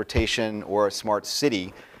smart transportation or a smart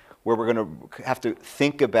city, where we're going to have to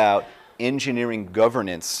think about engineering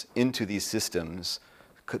governance into these systems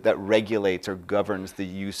that regulates or governs the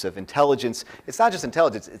use of intelligence. It's not just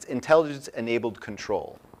intelligence, it's intelligence-enabled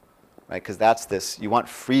control, right? Because that's this, you want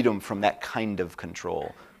freedom from that kind of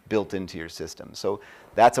control built into your system. So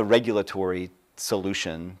that's a regulatory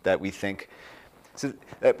solution that we think, so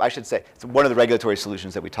I should say, it's one of the regulatory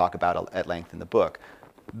solutions that we talk about at length in the book.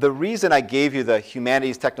 The reason I gave you the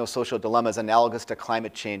humanities technosocial dilemmas analogous to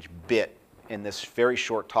climate change bit in this very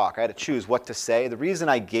short talk, I had to choose what to say. The reason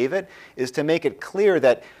I gave it is to make it clear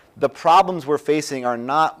that the problems we're facing are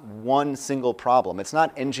not one single problem. It's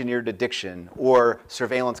not engineered addiction or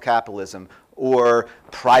surveillance capitalism or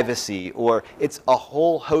privacy, or it's a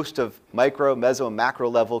whole host of micro, meso, macro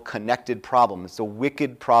level connected problems. It's a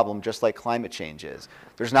wicked problem just like climate change is.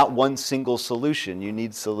 There's not one single solution. You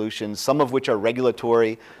need solutions, some of which are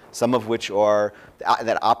regulatory, some of which are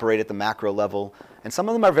that operate at the macro level, and some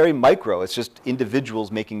of them are very micro. It's just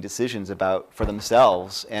individuals making decisions for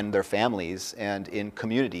themselves and their families and in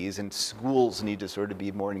communities, and schools need to sort of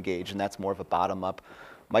be more engaged, and that's more of a bottom-up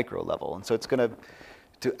micro level. And so it's going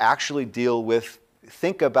to actually deal with,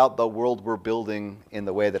 think about the world we're building in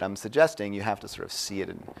the way that I'm suggesting, you have to sort of see it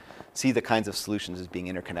and see the kinds of solutions as being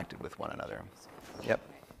interconnected with one another. Yep.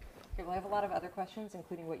 Okay, well, I have a lot of other questions,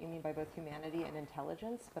 including what you mean by both humanity and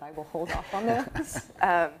intelligence, but I will hold off on those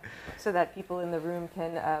so that people in the room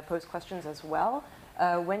can pose questions as well.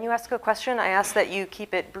 When you ask a question, I ask that you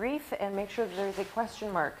keep it brief and make sure that there's a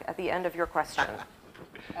question mark at the end of your question.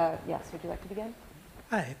 Yes, would you like to begin?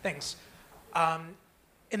 Hi, thanks.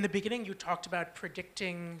 In the beginning, you talked about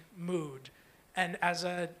predicting mood. And as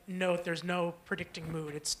a note, there's no predicting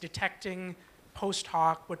mood. It's detecting post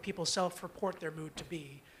hoc what people self-report their mood to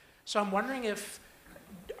be. So I'm wondering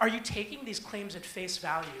are you taking these claims at face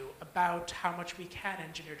value about how much we can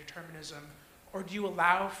engineer determinism, or do you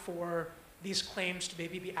allow for these claims to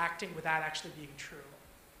maybe be acting without actually being true?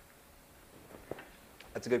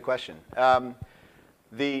 That's a good question.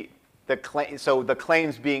 So the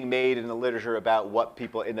claims being made in the literature about what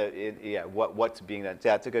people what's being done.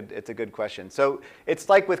 Yeah, it's a good question. So it's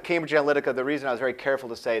like with Cambridge Analytica. The reason I was very careful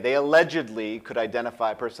to say they allegedly could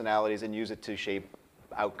identify personalities and use it to shape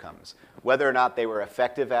outcomes. Whether or not they were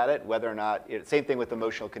effective at it, whether or not same thing with the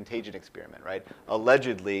emotional contagion experiment, right?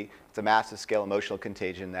 Allegedly, it's a massive scale emotional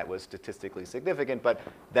contagion that was statistically significant, but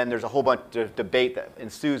then there's a whole bunch of debate that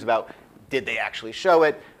ensues about did they actually show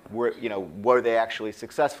it? Were they actually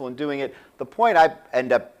successful in doing it? The point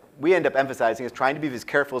we end up emphasizing is trying to be as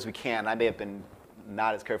careful as we can. I may have been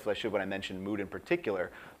not as careful as I should when I mentioned mood in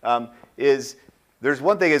particular. There's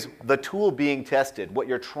one thing is the tool being tested, what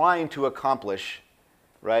you're trying to accomplish,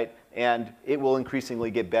 right? And it will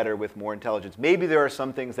increasingly get better with more intelligence. Maybe there are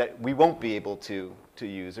some things that we won't be able to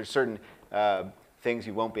use. There's certain things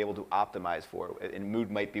you won't be able to optimize for. And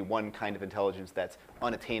mood might be one kind of intelligence that's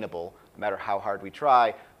unattainable, no matter how hard we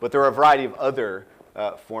try. But there are a variety of other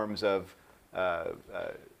forms of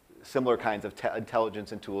similar kinds of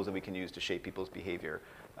intelligence and tools that we can use to shape people's behavior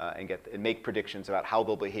and make predictions about how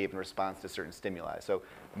they'll behave in response to certain stimuli. So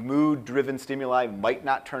mood-driven stimuli might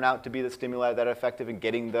not turn out to be the stimuli that are effective in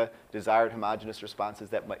getting the desired homogeneous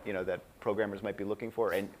responses that that programmers might be looking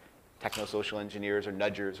for, and technosocial engineers or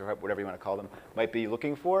nudgers or whatever you want to call them might be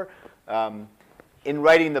looking for. In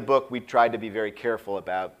writing the book, we tried to be very careful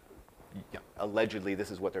about allegedly this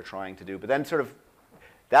is what they're trying to do. But then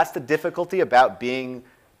that's the difficulty about being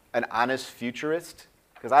an honest futurist,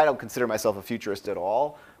 because I don't consider myself a futurist at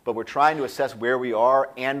all, but we're trying to assess where we are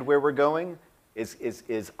and where we're going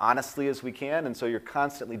as honestly as we can. And so you're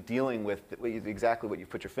constantly dealing with exactly what you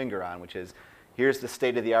put your finger on, which is here's the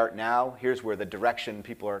state of the art now, here's where the direction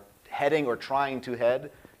people are heading or trying to head,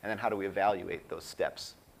 and then how do we evaluate those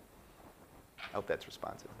steps? I hope that's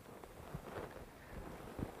responsive.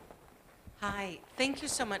 Hi, thank you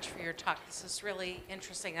so much for your talk. This is really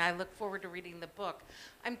interesting. I look forward to reading the book.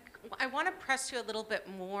 I want to press you a little bit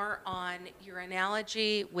more on your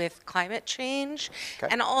analogy with climate change, Okay.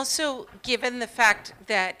 and also given the fact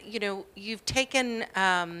that you've taken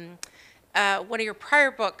one of your prior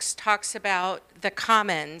books talks about the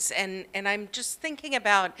commons, and I'm just thinking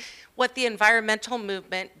about what the environmental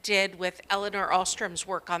movement did with Elinor Alstrom's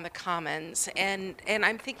work on the commons, and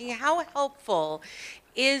I'm thinking how helpful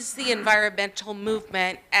is the environmental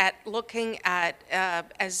movement at looking at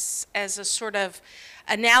as a sort of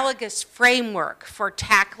analogous framework for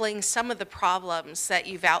tackling some of the problems that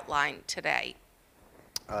you've outlined today?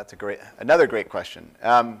 That's another great question.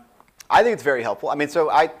 I think it's very helpful. I mean, so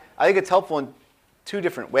I think it's helpful in two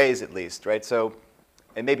different ways at least, right? So,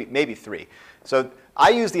 and maybe three. So I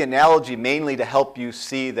use the analogy mainly to help you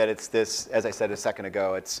see that it's this, as I said a second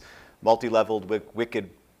ago, it's multi-leveled, wicked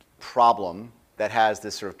problem that has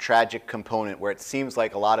this sort of tragic component where it seems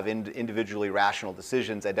like a lot of individually rational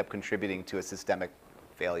decisions end up contributing to a systemic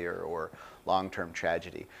failure or long-term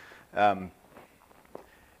tragedy. I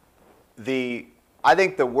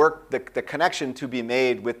think the connection to be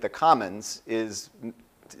made with the commons is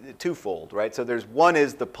twofold, right? So one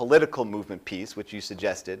is the political movement piece, which you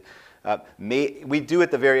suggested. We do at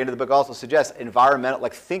the very end of the book also suggest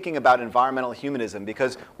thinking about environmental humanism,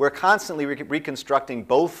 because we're constantly reconstructing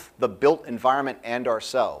both the built environment and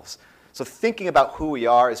ourselves. So thinking about who we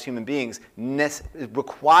are as human beings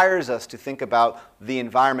requires us to think about the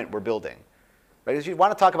environment we're building. Right? As you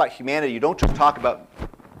want to talk about humanity, you don't just talk about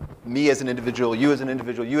me as an individual, you as an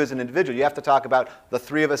individual, you as an individual. You have to talk about the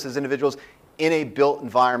three of us as individuals in a built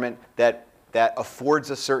environment that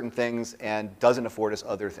affords us certain things and doesn't afford us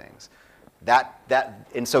other things.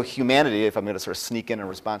 And so humanity, if I'm going to sort of sneak in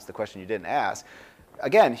response to the question you didn't ask,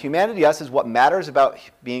 again, humanity to us is what matters about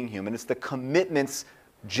being human. It's the commitments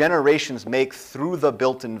generations make through the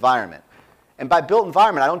built environment. And by built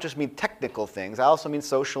environment, I don't just mean technical things. I also mean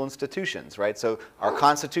social institutions, right? So our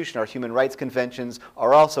Constitution, our human rights conventions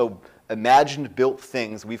are also imagined built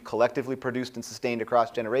things we've collectively produced and sustained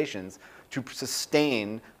across generations to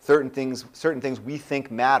sustain certain things we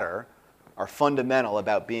think matter, are fundamental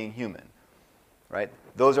about being human, right?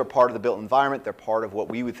 Those are part of the built environment. They're part of what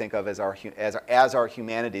we would think of as our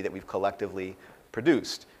humanity that we've collectively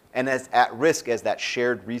produced, and as at risk as that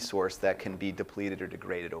shared resource that can be depleted or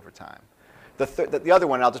degraded over time. The other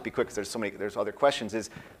one, and I'll just be quick because there's other questions, is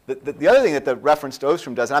the other thing that the reference to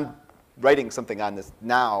Ostrom does, and I'm writing something on this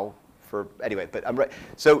now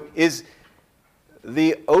so is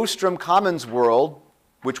the Ostrom Commons world,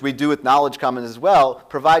 which we do with Knowledge Commons as well,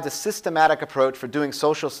 provides a systematic approach for doing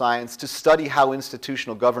social science to study how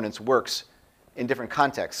institutional governance works in different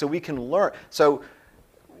contexts. So we can learn. So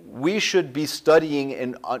we should be studying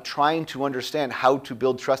and trying to understand how to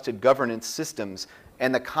build trusted governance systems,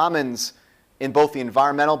 and the commons in both the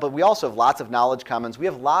environmental, but we also have lots of knowledge commons. We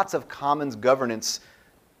have lots of commons governance,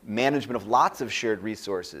 management of lots of shared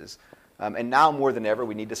resources. And now more than ever,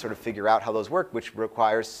 we need to sort of figure out how those work, which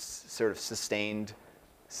requires sort of sustained,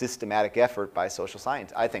 systematic effort by social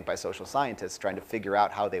scientists, I think by social scientists, trying to figure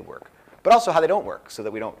out how they work, but also how they don't work, so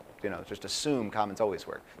that we don't just assume commons always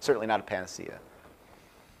work. Certainly not a panacea.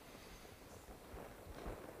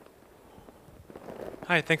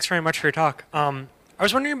 Hi, thanks very much for your talk. I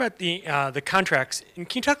was wondering about the contracts. And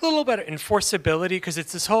can you talk a little about enforceability? Because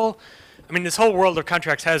it's this whole world of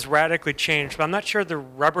contracts has radically changed, but I'm not sure the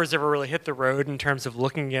rubber's ever really hit the road in terms of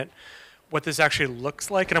looking at what this actually looks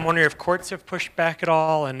like. And I'm wondering if courts have pushed back at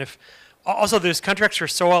all, and if also those contracts are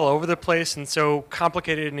so all over the place and so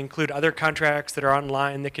complicated and include other contracts that are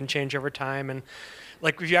online that can change over time. And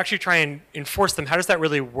like, if you actually try and enforce them, how does that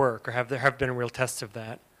really work? Or have there been real tests of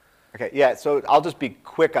that? Okay, yeah, so I'll just be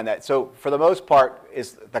quick on that. So for the most part,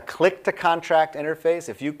 is the click to contract interface,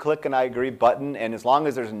 if you click an I agree button, and as long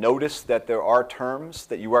as there's notice that there are terms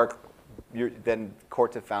that then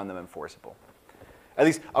courts have found them enforceable. At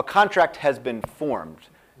least a contract has been formed,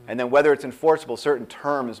 and then whether it's enforceable, certain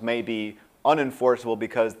terms may be unenforceable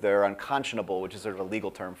because they're unconscionable, which is sort of a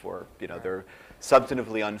legal term for, they're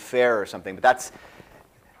substantively unfair or something. But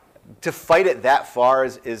to fight it that far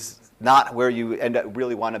is not where you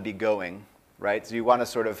really want to be going, right? So you want to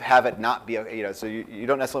sort of have it not be, so you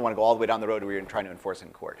don't necessarily want to go all the way down the road where you're trying to enforce it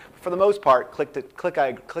in court. For the most part,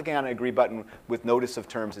 clicking on an agree button with notice of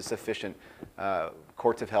terms is sufficient.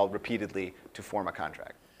 Courts have held repeatedly to form a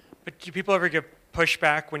contract. But do people ever get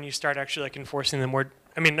pushback when you start actually enforcing them more?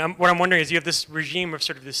 What I'm wondering is you have this regime of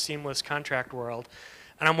sort of this seamless contract world,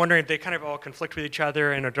 and I'm wondering if they kind of all conflict with each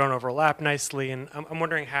other and don't overlap nicely, and I'm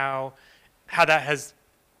wondering how that has,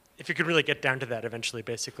 if you could really get down to that eventually,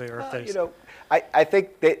 basically, or if there's... I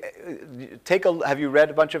think have you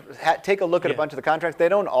read take a look at a bunch of the contracts. They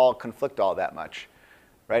don't all conflict all that much,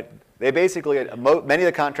 right? They basically, many of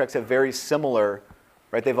the contracts have very similar,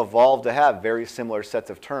 right? They've evolved to have very similar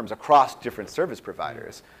sets of terms across different service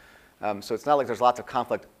providers. So it's not like there's lots of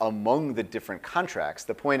conflict among the different contracts.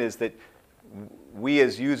 The point is that we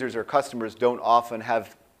as users or customers don't often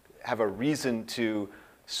have a reason to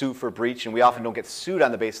sue for breach, and we often don't get sued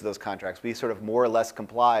on the basis of those contracts. We sort of more or less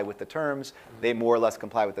comply with the terms. They more or less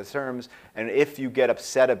comply with the terms. And if you get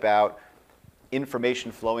upset about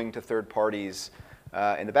information flowing to third parties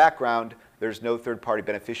in the background, there's no third-party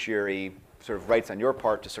beneficiary sort of rights on your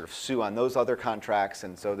part to sort of sue on those other contracts,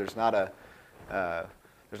 and so there's not a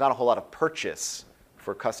whole lot of purchase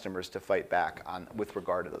for customers to fight back on with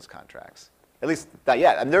regard to those contracts. At least not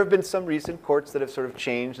yet. And there have been some recent courts that have sort of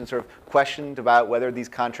changed and sort of questioned about whether these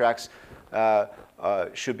contracts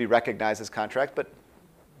should be recognized as contracts,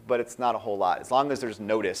 but it's not a whole lot. As long as there's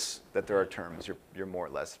notice that there are terms, you're more or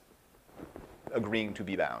less agreeing to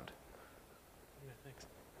be bound. Yeah, thanks.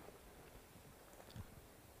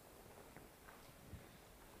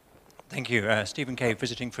 Thank you. Stephen Kay,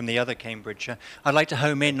 visiting from the other Cambridge. I'd like to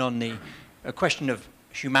home in on the question of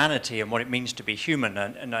humanity and what it means to be human.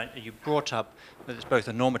 And you brought up that it's both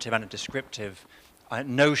a normative and a descriptive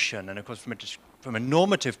notion. And of course, from a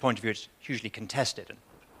normative point of view, it's hugely contested. And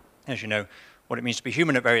as you know, what it means to be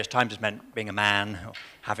human at various times has meant being a man, or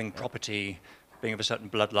having property, being of a certain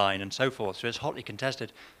bloodline, and so forth. So it's hotly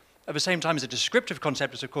contested. At the same time, as a descriptive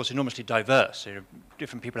concept, it's of course enormously diverse. You know,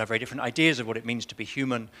 different people have very different ideas of what it means to be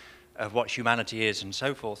human, of what humanity is, and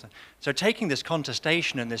so forth. So taking this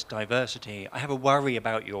contestation and this diversity, I have a worry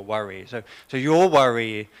about your worry. So your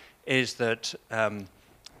worry is that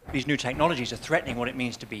these new technologies are threatening what it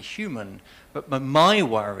means to be human, but my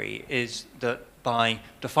worry is that by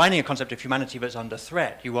defining a concept of humanity that's under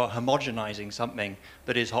threat, you are homogenizing something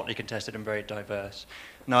that is hotly contested and very diverse.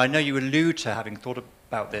 Now, I know you allude to having thought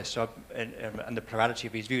about this and the plurality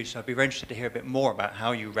of these views, so I'd be very interested to hear a bit more about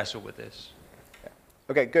how you wrestle with this.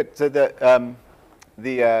 Okay, good. So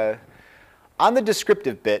on the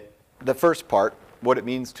descriptive bit, the first part, what it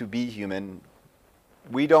means to be human,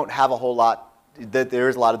 we don't have a whole lot. There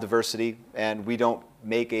is a lot of diversity, and we don't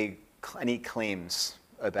make any claims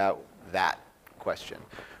about that question.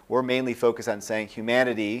 We're mainly focused on saying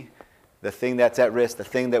humanity, the thing that's at risk, the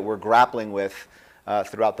thing that we're grappling with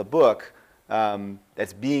throughout the book,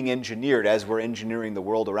 that's being engineered as we're engineering the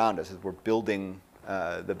world around us, as we're building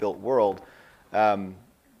the built world,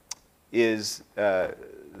 is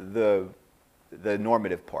the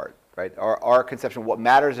normative part, right? Our conception of what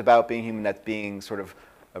matters about being human, that's being sort of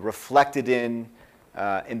reflected in,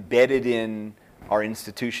 embedded in our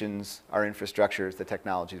institutions, our infrastructures, the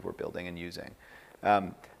technologies we're building and using.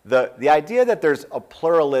 The idea that there's a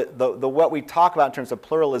what we talk about in terms of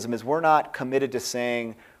pluralism is we're not committed to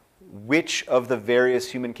saying which of the various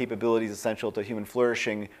human capabilities essential to human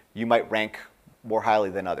flourishing you might rank more highly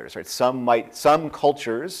than others, right? Some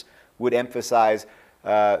cultures would emphasize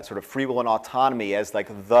sort of free will and autonomy as like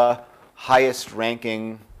the highest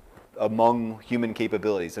ranking among human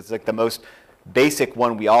capabilities. It's like the most basic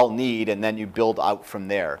one we all need, and then you build out from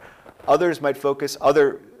there. Others might focus,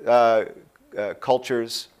 other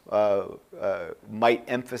cultures might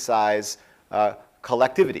emphasize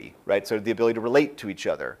collectivity, right? So the ability to relate to each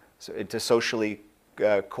other, so to socially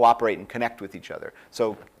cooperate and connect with each other.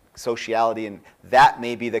 So sociality, and that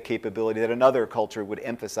may be the capability that another culture would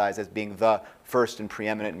emphasize as being the first and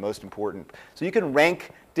preeminent and most important. So you can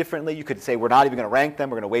rank differently. You could say we're not even going to rank them.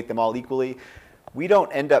 We're going to weight them all equally. We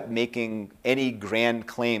don't end up making any grand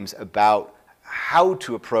claims about how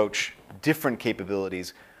to approach different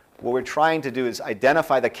capabilities. What we're trying to do is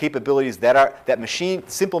identify the capabilities that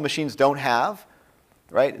simple machines don't have,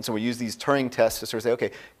 right? And so we use these Turing tests to sort of say,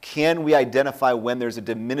 okay, can we identify when there's a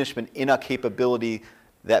diminishment in a capability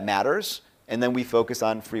that matters? And then we focus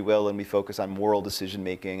on free will, and we focus on moral decision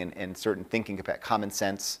making and certain thinking, common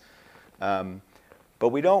sense. But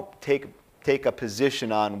we don't take a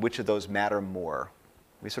position on which of those matter more.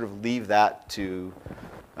 We sort of leave that to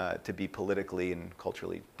be politically and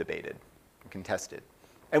culturally debated and contested.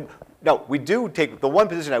 And no, we do take, the one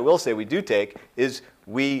position I will say we do take is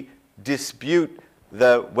we dispute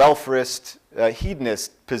the welfarist,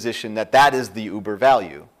 hedonist position that is the uber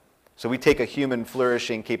value. So we take a human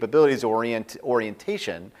flourishing capabilities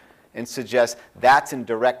orientation and suggest that's in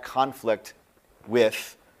direct conflict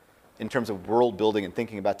with, in terms of world building and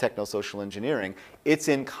thinking about techno-social engineering, it's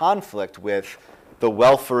in conflict with the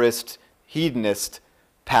welfarist, hedonist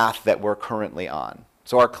path that we're currently on.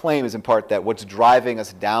 So our claim is in part that what's driving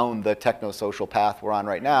us down the techno-social path we're on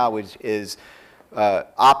right now, which is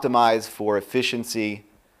optimize for efficiency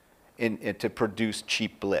to produce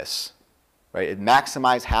cheap bliss, right? It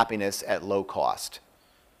maximize happiness at low cost.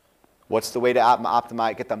 What's the way to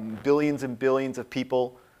optimize? Get the billions and billions of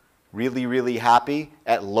people really, really happy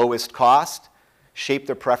at lowest cost, shape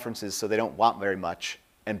their preferences so they don't want very much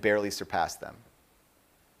and barely surpass them.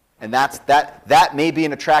 And that may be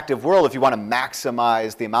an attractive world if you want to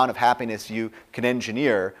maximize the amount of happiness you can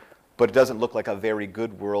engineer, but it doesn't look like a very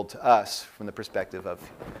good world to us from the perspective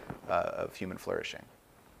of human flourishing.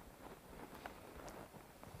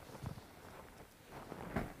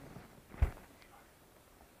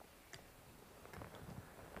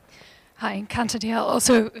 Hi, Cantadiel,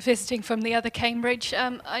 also visiting from the other Cambridge.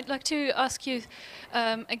 I'd like to ask you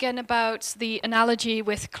again about the analogy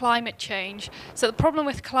with climate change. So the problem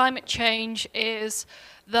with climate change is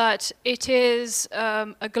that it is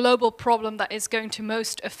a global problem that is going to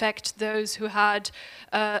most affect those who had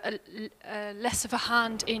less of a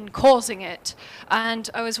hand in causing it. And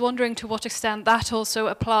I was wondering to what extent that also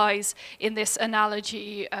applies in this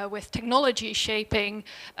analogy with technology shaping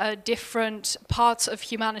different parts of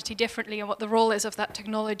humanity differently, and what the role is of that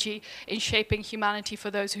technology in shaping humanity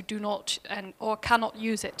for those who do not or cannot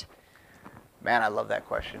use it. Man, I love that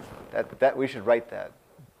question. That we should write that.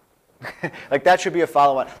 Like that should be a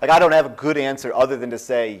follow-on. Like I don't have a good answer other than to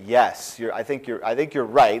say yes. I think you're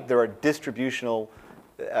right. There are distributional,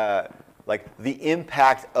 like the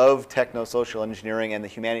impact of techno-social engineering and the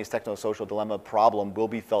humanities techno-social dilemma problem will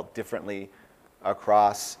be felt differently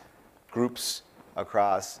across groups,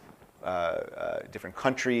 across different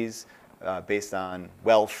countries, based on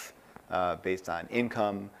wealth, based on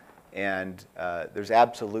income. And there's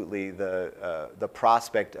absolutely the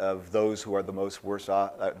prospect of those who are the most worse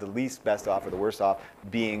off, the least best off or the worst off,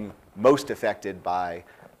 being most affected by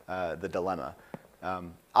the dilemma.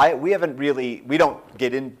 We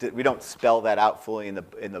don't spell that out fully in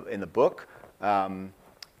the book,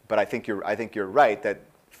 but I think you're right that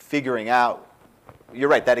figuring out, you're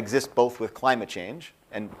right, that exists both with climate change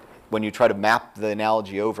and when you try to map the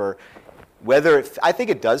analogy over. I think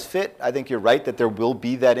it does fit. I think you're right that there will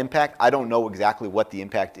be that impact. I don't know exactly what the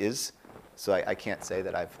impact is, so I can't say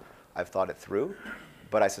that I've thought it through,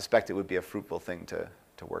 but I suspect it would be a fruitful thing to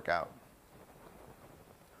work out.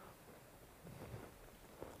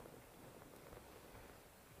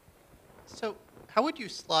 So how would you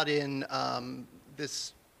slot in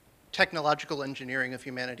this technological engineering of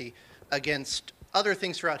humanity against other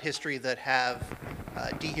things throughout history that have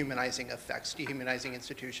dehumanizing effects, dehumanizing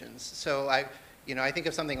institutions? So I think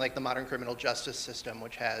of something like the modern criminal justice system,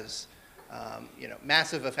 which has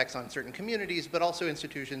massive effects on certain communities, but also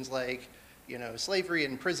institutions like slavery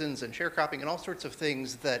and prisons and sharecropping and all sorts of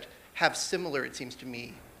things that have similar, it seems to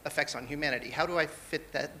me, effects on humanity. How do I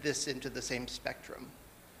fit this into the same spectrum?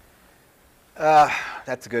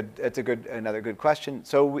 That's another good question.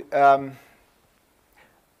 So.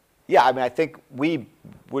 Yeah, I mean, I think we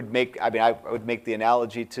would make. I would make the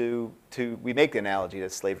analogy we make the analogy to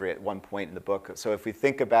slavery at one point in the book. So if we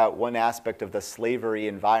think about one aspect of the slavery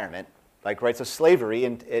environment, so slavery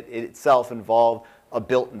it itself involved a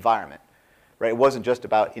built environment, right? It wasn't just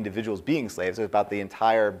about individuals being slaves. It was about the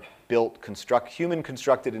entire built, human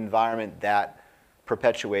constructed environment that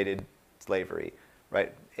perpetuated slavery,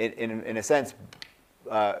 right? In a sense,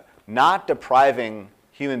 not depriving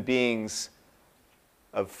human beings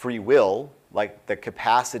of free will, like the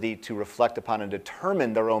capacity to reflect upon and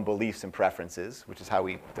determine their own beliefs and preferences, which is how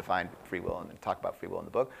we define free will and talk about free will in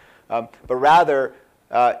the book, but rather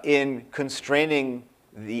in constraining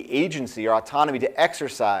the agency or autonomy to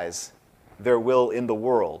exercise their will in the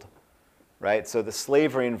world, right? So the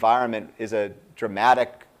slavery environment is a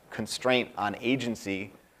dramatic constraint on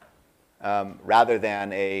agency rather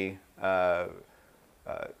than a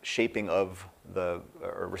shaping of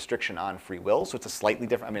or restriction on free will. So it's a slightly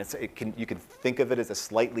different, you can think of it as a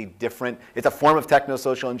slightly different, it's a form of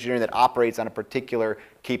techno-social engineering that operates on a particular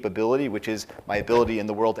capability, which is my ability in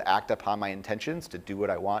the world to act upon my intentions, to do what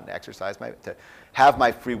I want, to have my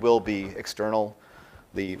free will be externally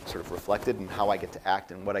sort of reflected in how I get to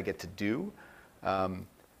act and what I get to do. But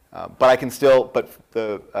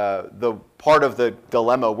the part of the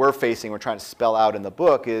dilemma we're trying to spell out in the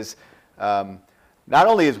book is, not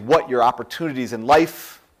only is what your opportunities in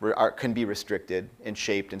life can be restricted and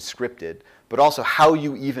shaped and scripted, but also how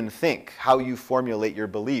you even think, how you formulate your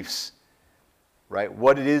beliefs, right?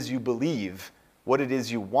 What it is you believe, what it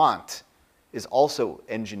is you want is also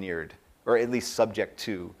engineered, or at least subject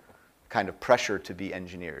to kind of pressure to be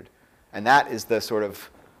engineered. And that is the sort of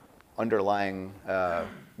underlying,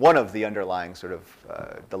 one of the underlying sort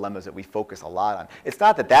of dilemmas that we focus a lot on. It's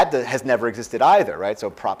not that has never existed either, right? So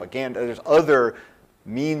propaganda, there's other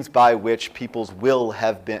means by which people's will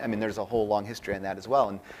have been, there's a whole long history on that as well.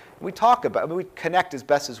 And we talk about, we connect as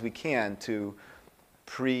best as we can to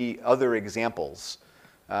other examples.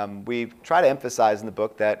 We try to emphasize in the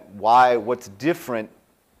book that what's different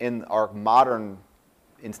in our modern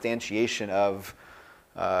instantiation of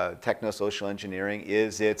technosocial engineering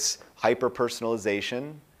is its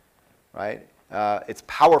hyper-personalization, right? It's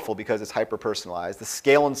powerful because it's hyper-personalized. The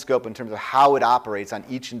scale and scope in terms of how it operates on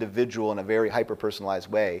each individual in a very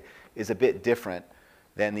hyper-personalized way is a bit different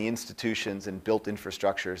than the institutions and built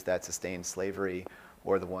infrastructures that sustain slavery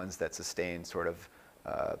or the ones that sustain sort of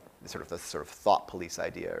the thought police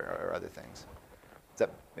idea or other things. Is that,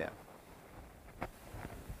 yeah. There's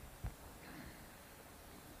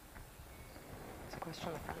a question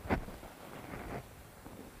on the front.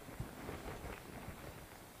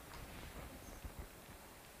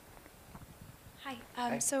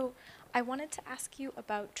 Hi. So I wanted to ask you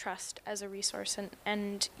about trust as a resource,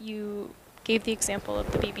 and you gave the example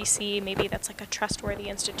of the BBC. Maybe that's like a trustworthy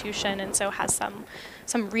institution, and so has some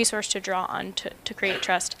resource to draw on to create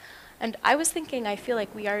trust. And I was thinking, I feel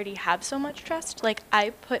like we already have so much trust. Like, I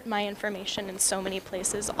put my information in so many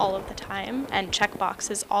places all of the time and check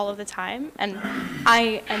boxes all of the time, and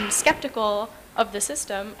I am skeptical of the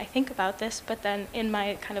system. I think about this, but then in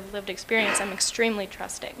my kind of lived experience, I'm extremely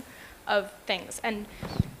trusting of things. And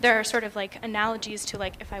there are sort of like analogies to,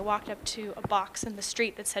 like, if I walked up to a box in the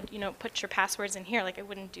street that said, you know, put your passwords in here, like, I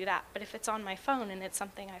wouldn't do that. But if it's on my phone and it's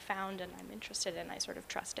something I found and I'm interested in, I sort of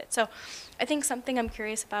trust it. So I think something I'm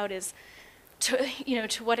curious about is,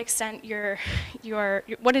 to what extent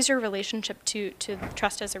what is your relationship to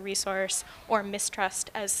trust as a resource or mistrust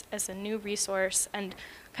as a new resource, and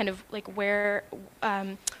kind of like what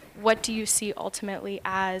do you see ultimately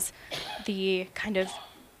as the kind of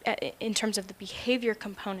in terms of the behavior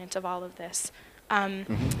component of all of this?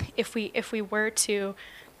 If we were to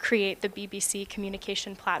create the BBC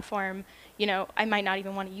communication platform, you know, I might not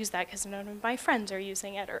even want to use that because none of my friends are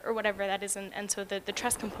using it, or whatever that is, and so the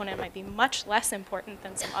trust component might be much less important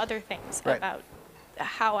than some other things about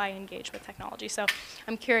how I engage with technology. So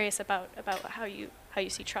I'm curious about how you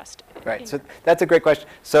see trust. Right. So that's a great question.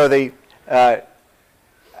 So there's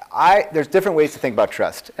different ways to think about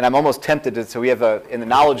trust, and I'm almost tempted to. So we have in the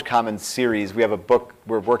Knowledge Commons series, we have a book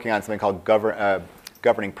we're working on, something called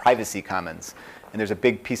Governing Privacy Commons, and there's a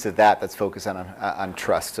big piece of that's focused on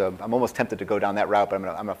trust. So I'm almost tempted to go down that route, but I'm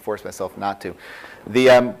going to force myself not to.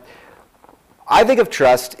 I think of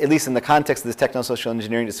trust, at least in the context of this techno-social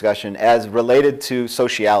engineering discussion, as related to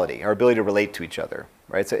sociality, our ability to relate to each other.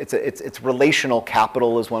 Right. So it's relational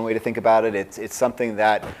capital is one way to think about it. It's something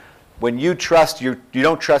that when you trust, you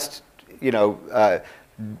don't trust, you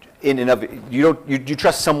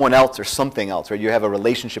trust someone else or something else, right? You have a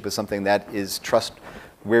relationship with something that is trust,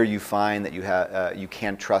 where you find that you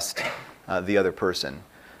can trust the other person,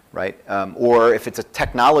 right? Or if it's a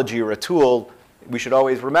technology or a tool, we should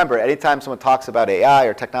always remember, anytime someone talks about AI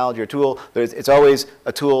or technology or tool, it's always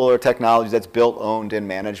a tool or technology that's built, owned, and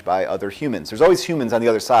managed by other humans. There's always humans on the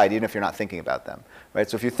other side, even if you're not thinking about them, right?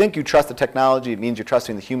 So if you think you trust the technology, it means you're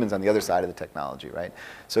trusting the humans on the other side of the technology, right?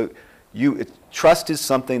 So trust is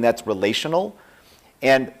something that's relational,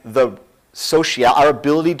 and our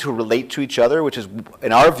ability to relate to each other, which is,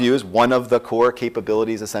 in our view, is one of the core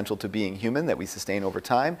capabilities essential to being human that we sustain over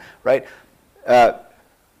time, right?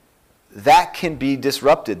 That can be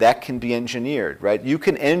disrupted. That can be engineered, right? You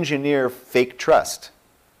can engineer fake trust.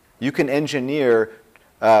 You can engineer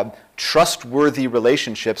trustworthy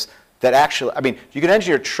relationships that actually, you can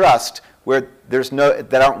engineer trust where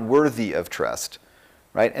that aren't worthy of trust,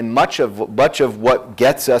 right? And much of what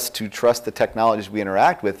gets us to trust the technologies we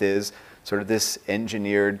interact with is sort of this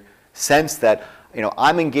engineered sense that,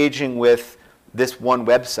 I'm engaging with this one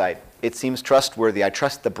website. It seems trustworthy. I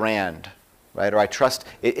trust the brand, right? Or I trust,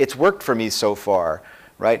 it's worked for me so far,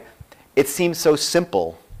 right? It seems so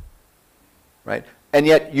simple, right? And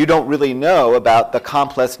yet you don't really know about the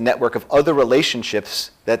complex network of other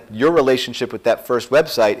relationships that your relationship with that first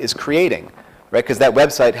website is creating, right? Because that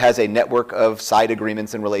website has a network of side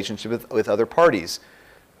agreements and relationships with other parties.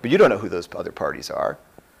 But you don't know who those other parties are,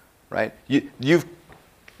 right?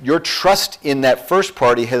 Your trust in that first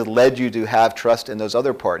party has led you to have trust in those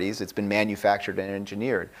other parties. It's been manufactured and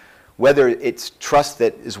engineered. Whether it's trust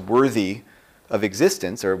that is worthy of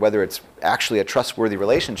existence or whether it's actually a trustworthy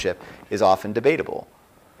relationship is often debatable,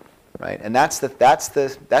 right? And that's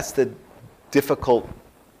the difficult,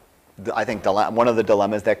 I think, one of the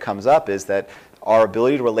dilemmas that comes up is that our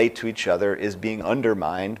ability to relate to each other is being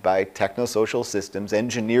undermined by technosocial systems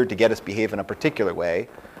engineered to get us behave in a particular way,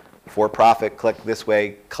 for profit, click this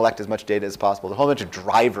way, collect as much data as possible. A whole bunch of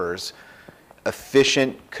drivers,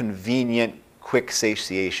 efficient, convenient, quick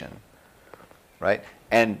satiation, right?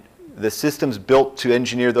 And the systems built to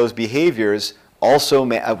engineer those behaviors also,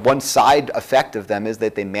 one side effect of them is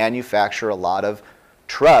that they manufacture a lot of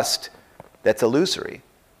trust that's illusory,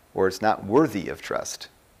 or it's not worthy of trust,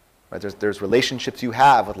 Right? There's relationships you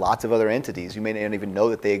have with lots of other entities. You may not even know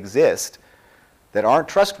that they exist that aren't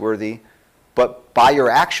trustworthy, but by your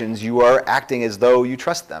actions, you are acting as though you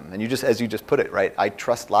trust them. And you just, as you just put it, right? I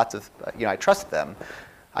trust lots of, I trust them.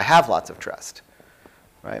 I have lots of trust,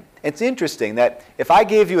 right? It's interesting that if I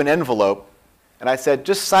gave you an envelope and I said,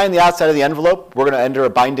 just sign the outside of the envelope, we're going to enter a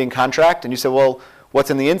binding contract, and you said, well, what's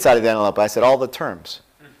in the inside of the envelope? I said, all the terms.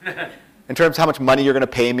 In terms of how much money you're going to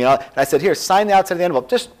pay me. And I said, here, sign the outside of the envelope.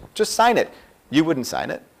 Just sign it. You wouldn't sign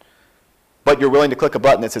it. But you're willing to click a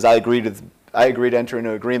button that says, I agree to enter into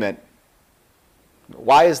an agreement.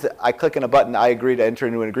 Why is I clicking a button, I agree to enter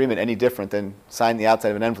into an agreement, any different than sign the outside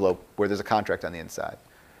of an envelope where there's a contract on the inside?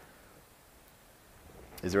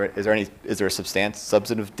 Is there a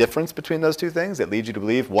substantive difference between those two things that leads you to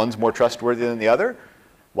believe one's more trustworthy than the other?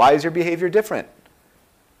 Why is your behavior different?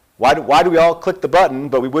 Why do we all click the button,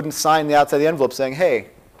 but we wouldn't sign the outside of the envelope saying,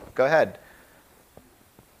 hey, go ahead?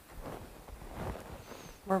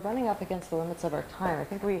 We're running up against the limits of our time. I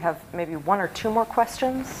think we have maybe one or two more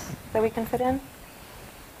questions that we can fit in.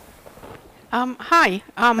 Hi.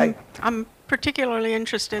 Hi. I'm particularly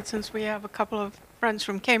interested, since we have a couple of friends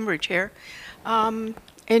from Cambridge here,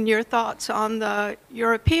 in your thoughts on the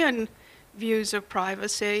European views of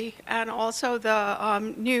privacy and also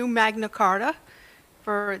the new Magna Carta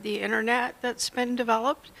for the internet that's been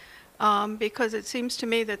developed, because it seems to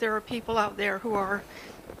me that there are people out there who are,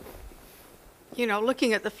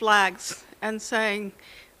 looking at the flags and saying,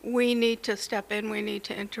 we need to step in, we need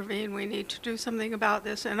to intervene, we need to do something about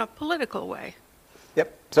this in a political way.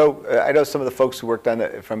 Yep. So I know some of the folks who worked on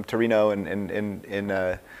it from Torino and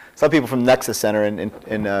some people from Nexus Center in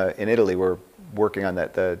Italy were working on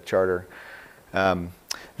the charter.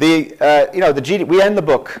 We end the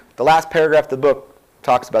book. The last paragraph of the book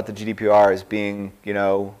talks about the GDPR as being,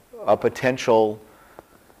 a potential,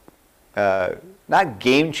 not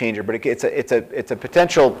game changer, but it's a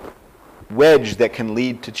potential wedge that can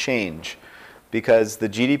lead to change, because the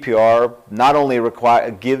GDPR not only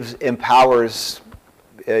empowers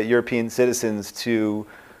European citizens to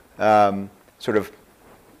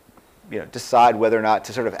decide whether or not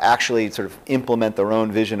to actually implement their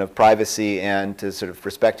own vision of privacy and to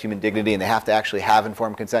respect human dignity, and they have to actually have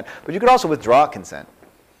informed consent. But you could also withdraw consent,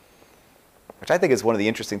 which I think is one of the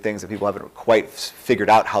interesting things that people haven't quite figured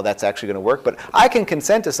out how that's actually going to work. But I can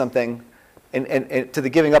consent to something, and to the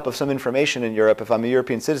giving up of some information in Europe if I'm a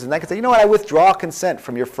European citizen. I can say, you know what, I withdraw consent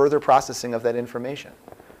from your further processing of that information.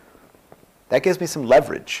 That gives me some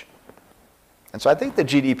leverage. And so I think the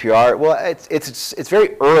GDPR, well, it's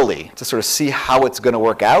very early to see how it's going to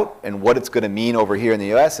work out and what it's going to mean over here in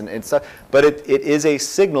the US and stuff. But it is a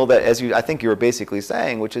signal that, I think you were basically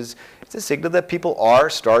saying, which is it's a signal that people are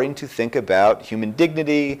starting to think about human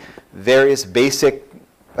dignity, various basic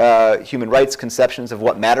human rights conceptions of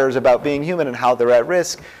what matters about being human and how they're at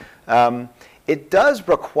risk. It does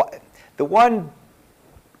require, the one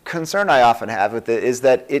concern I often have with it is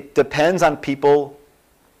that it depends on people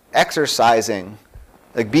exercising,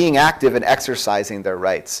 being active and exercising their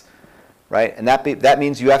rights, right? And that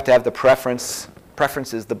means you have to have the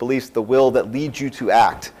preferences, the beliefs, the will that lead you to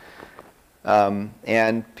act.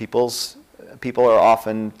 And people are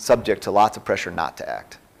often subject to lots of pressure not to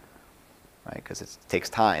act, right? Because it takes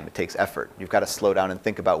time, it takes effort. You've got to slow down and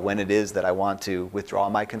think about when it is that I want to withdraw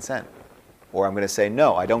my consent, or I'm going to say,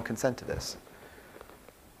 no, I don't consent to this.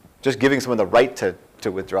 Just giving someone the right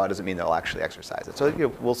to withdraw doesn't mean they'll actually exercise it. So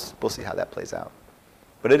we'll see how that plays out.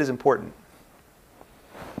 But it is important.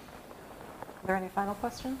 Are there any final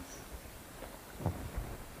questions?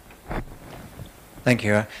 Thank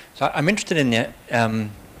you. So I'm interested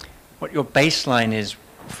in what your baseline is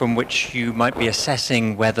from which you might be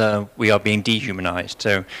assessing whether we are being dehumanized.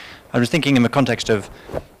 So I was thinking in the context of,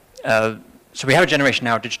 so we have a generation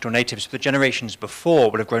now of digital natives, but the generations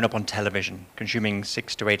before would have grown up on television, consuming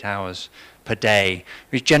 6 to 8 hours per day.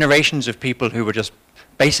 These generations of people who were just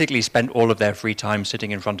basically spent all of their free time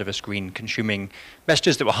sitting in front of a screen, consuming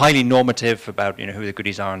messages that were highly normative about who the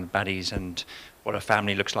goodies are and the baddies and what a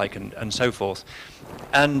family looks like and so forth.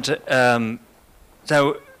 And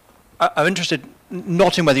so I'm interested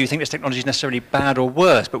not in whether you think this technology is necessarily bad or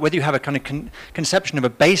worse, but whether you have a kind of conception of a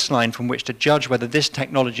baseline from which to judge whether this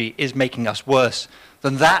technology is making us worse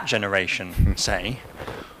than that generation, say,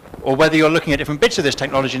 or whether you're looking at different bits of this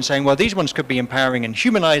technology and saying, well, these ones could be empowering and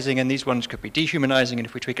humanizing, and these ones could be dehumanizing, and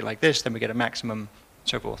if we tweak it like this, then we get a maximum,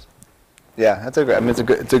 so forth. Yeah, that's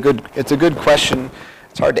it's a good question.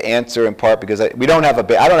 It's hard to answer in part because we don't have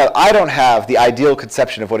I don't have the ideal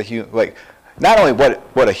conception of what a human, not only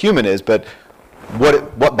what a human is, but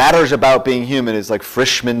what matters about being human is like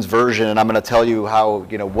Frischmann's version, and I'm going to tell you how,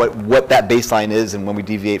 what that baseline is, and when we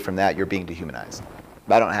deviate from that, you're being dehumanized.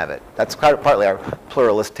 I don't have it. That's partly our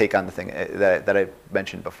pluralist take on the thing that I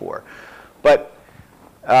mentioned before. But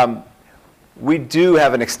we do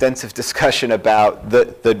have an extensive discussion about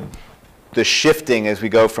the shifting as we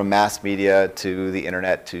go from mass media to the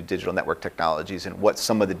internet to digital network technologies, and what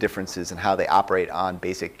some of the differences and how they operate on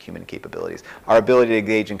basic human capabilities. Our ability to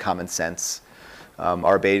engage in common sense, some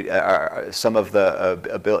of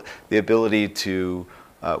the ability to,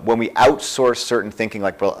 when we outsource certain thinking,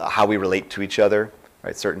 like how we relate to each other,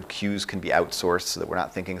 right? Certain cues can be outsourced so that we're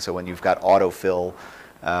not thinking. So when you've got autofill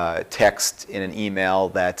text in an email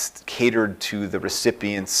that's catered to the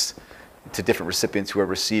recipients, to different recipients who are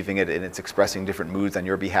receiving it, and it's expressing different moods on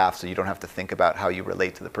your behalf, so you don't have to think about how you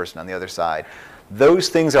relate to the person on the other side. Those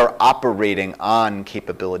things are operating on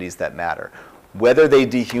capabilities that matter. Whether they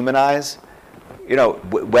dehumanize,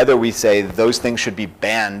 whether we say those things should be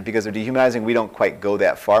banned because they're dehumanizing, we don't quite go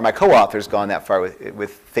that far. My co-author's gone that far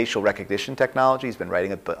with facial recognition technology. He's been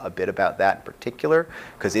writing a bit about that in particular,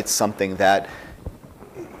 because it's something that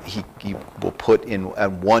he will put in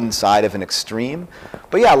on one side of an extreme.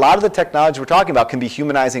 But yeah, a lot of the technology we're talking about can be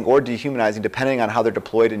humanizing or dehumanizing depending on how they're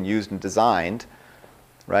deployed and used and designed,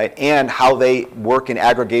 right? And how they work in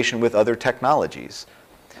aggregation with other technologies.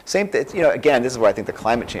 Same thing, again, this is where I think the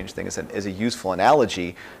climate change thing is a useful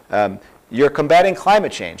analogy. You're combating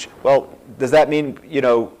climate change. Well, does that mean,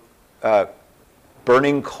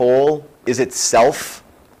 burning coal is itself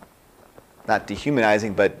not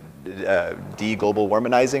dehumanizing, but de-global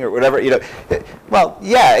warmingizing or whatever? Well,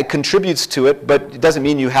 yeah, it contributes to it, but it doesn't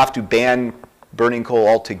mean you have to ban burning coal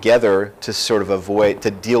altogether to sort of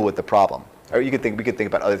to deal with the problem. Or we could think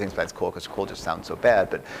about other things besides coal, because coal just sounds so bad.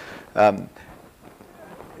 But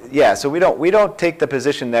yeah, so we don't take the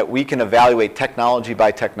position that we can evaluate technology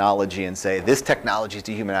by technology and say this technology is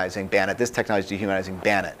dehumanizing, ban it. This technology is dehumanizing,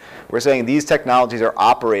 ban it. We're saying these technologies are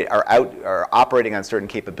operating on certain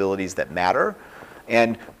capabilities that matter,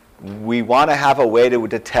 and we want to have a way to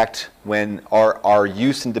detect when our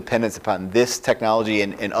use and dependence upon this technology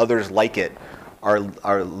and others like it are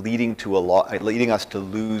leading us to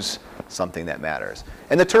lose something that matters.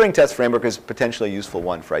 And the Turing test framework is potentially a useful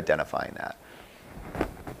one for identifying that.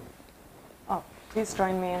 Please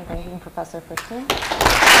join me in thanking Professor Frischmann.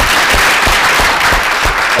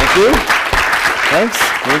 Thank you. Thanks.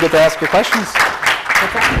 You get to ask your questions.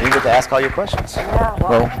 You get to ask all your questions. Yeah,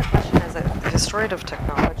 well, my question is that the historian of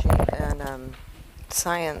technology and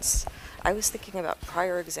science, I was thinking about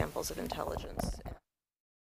prior examples of intelligence.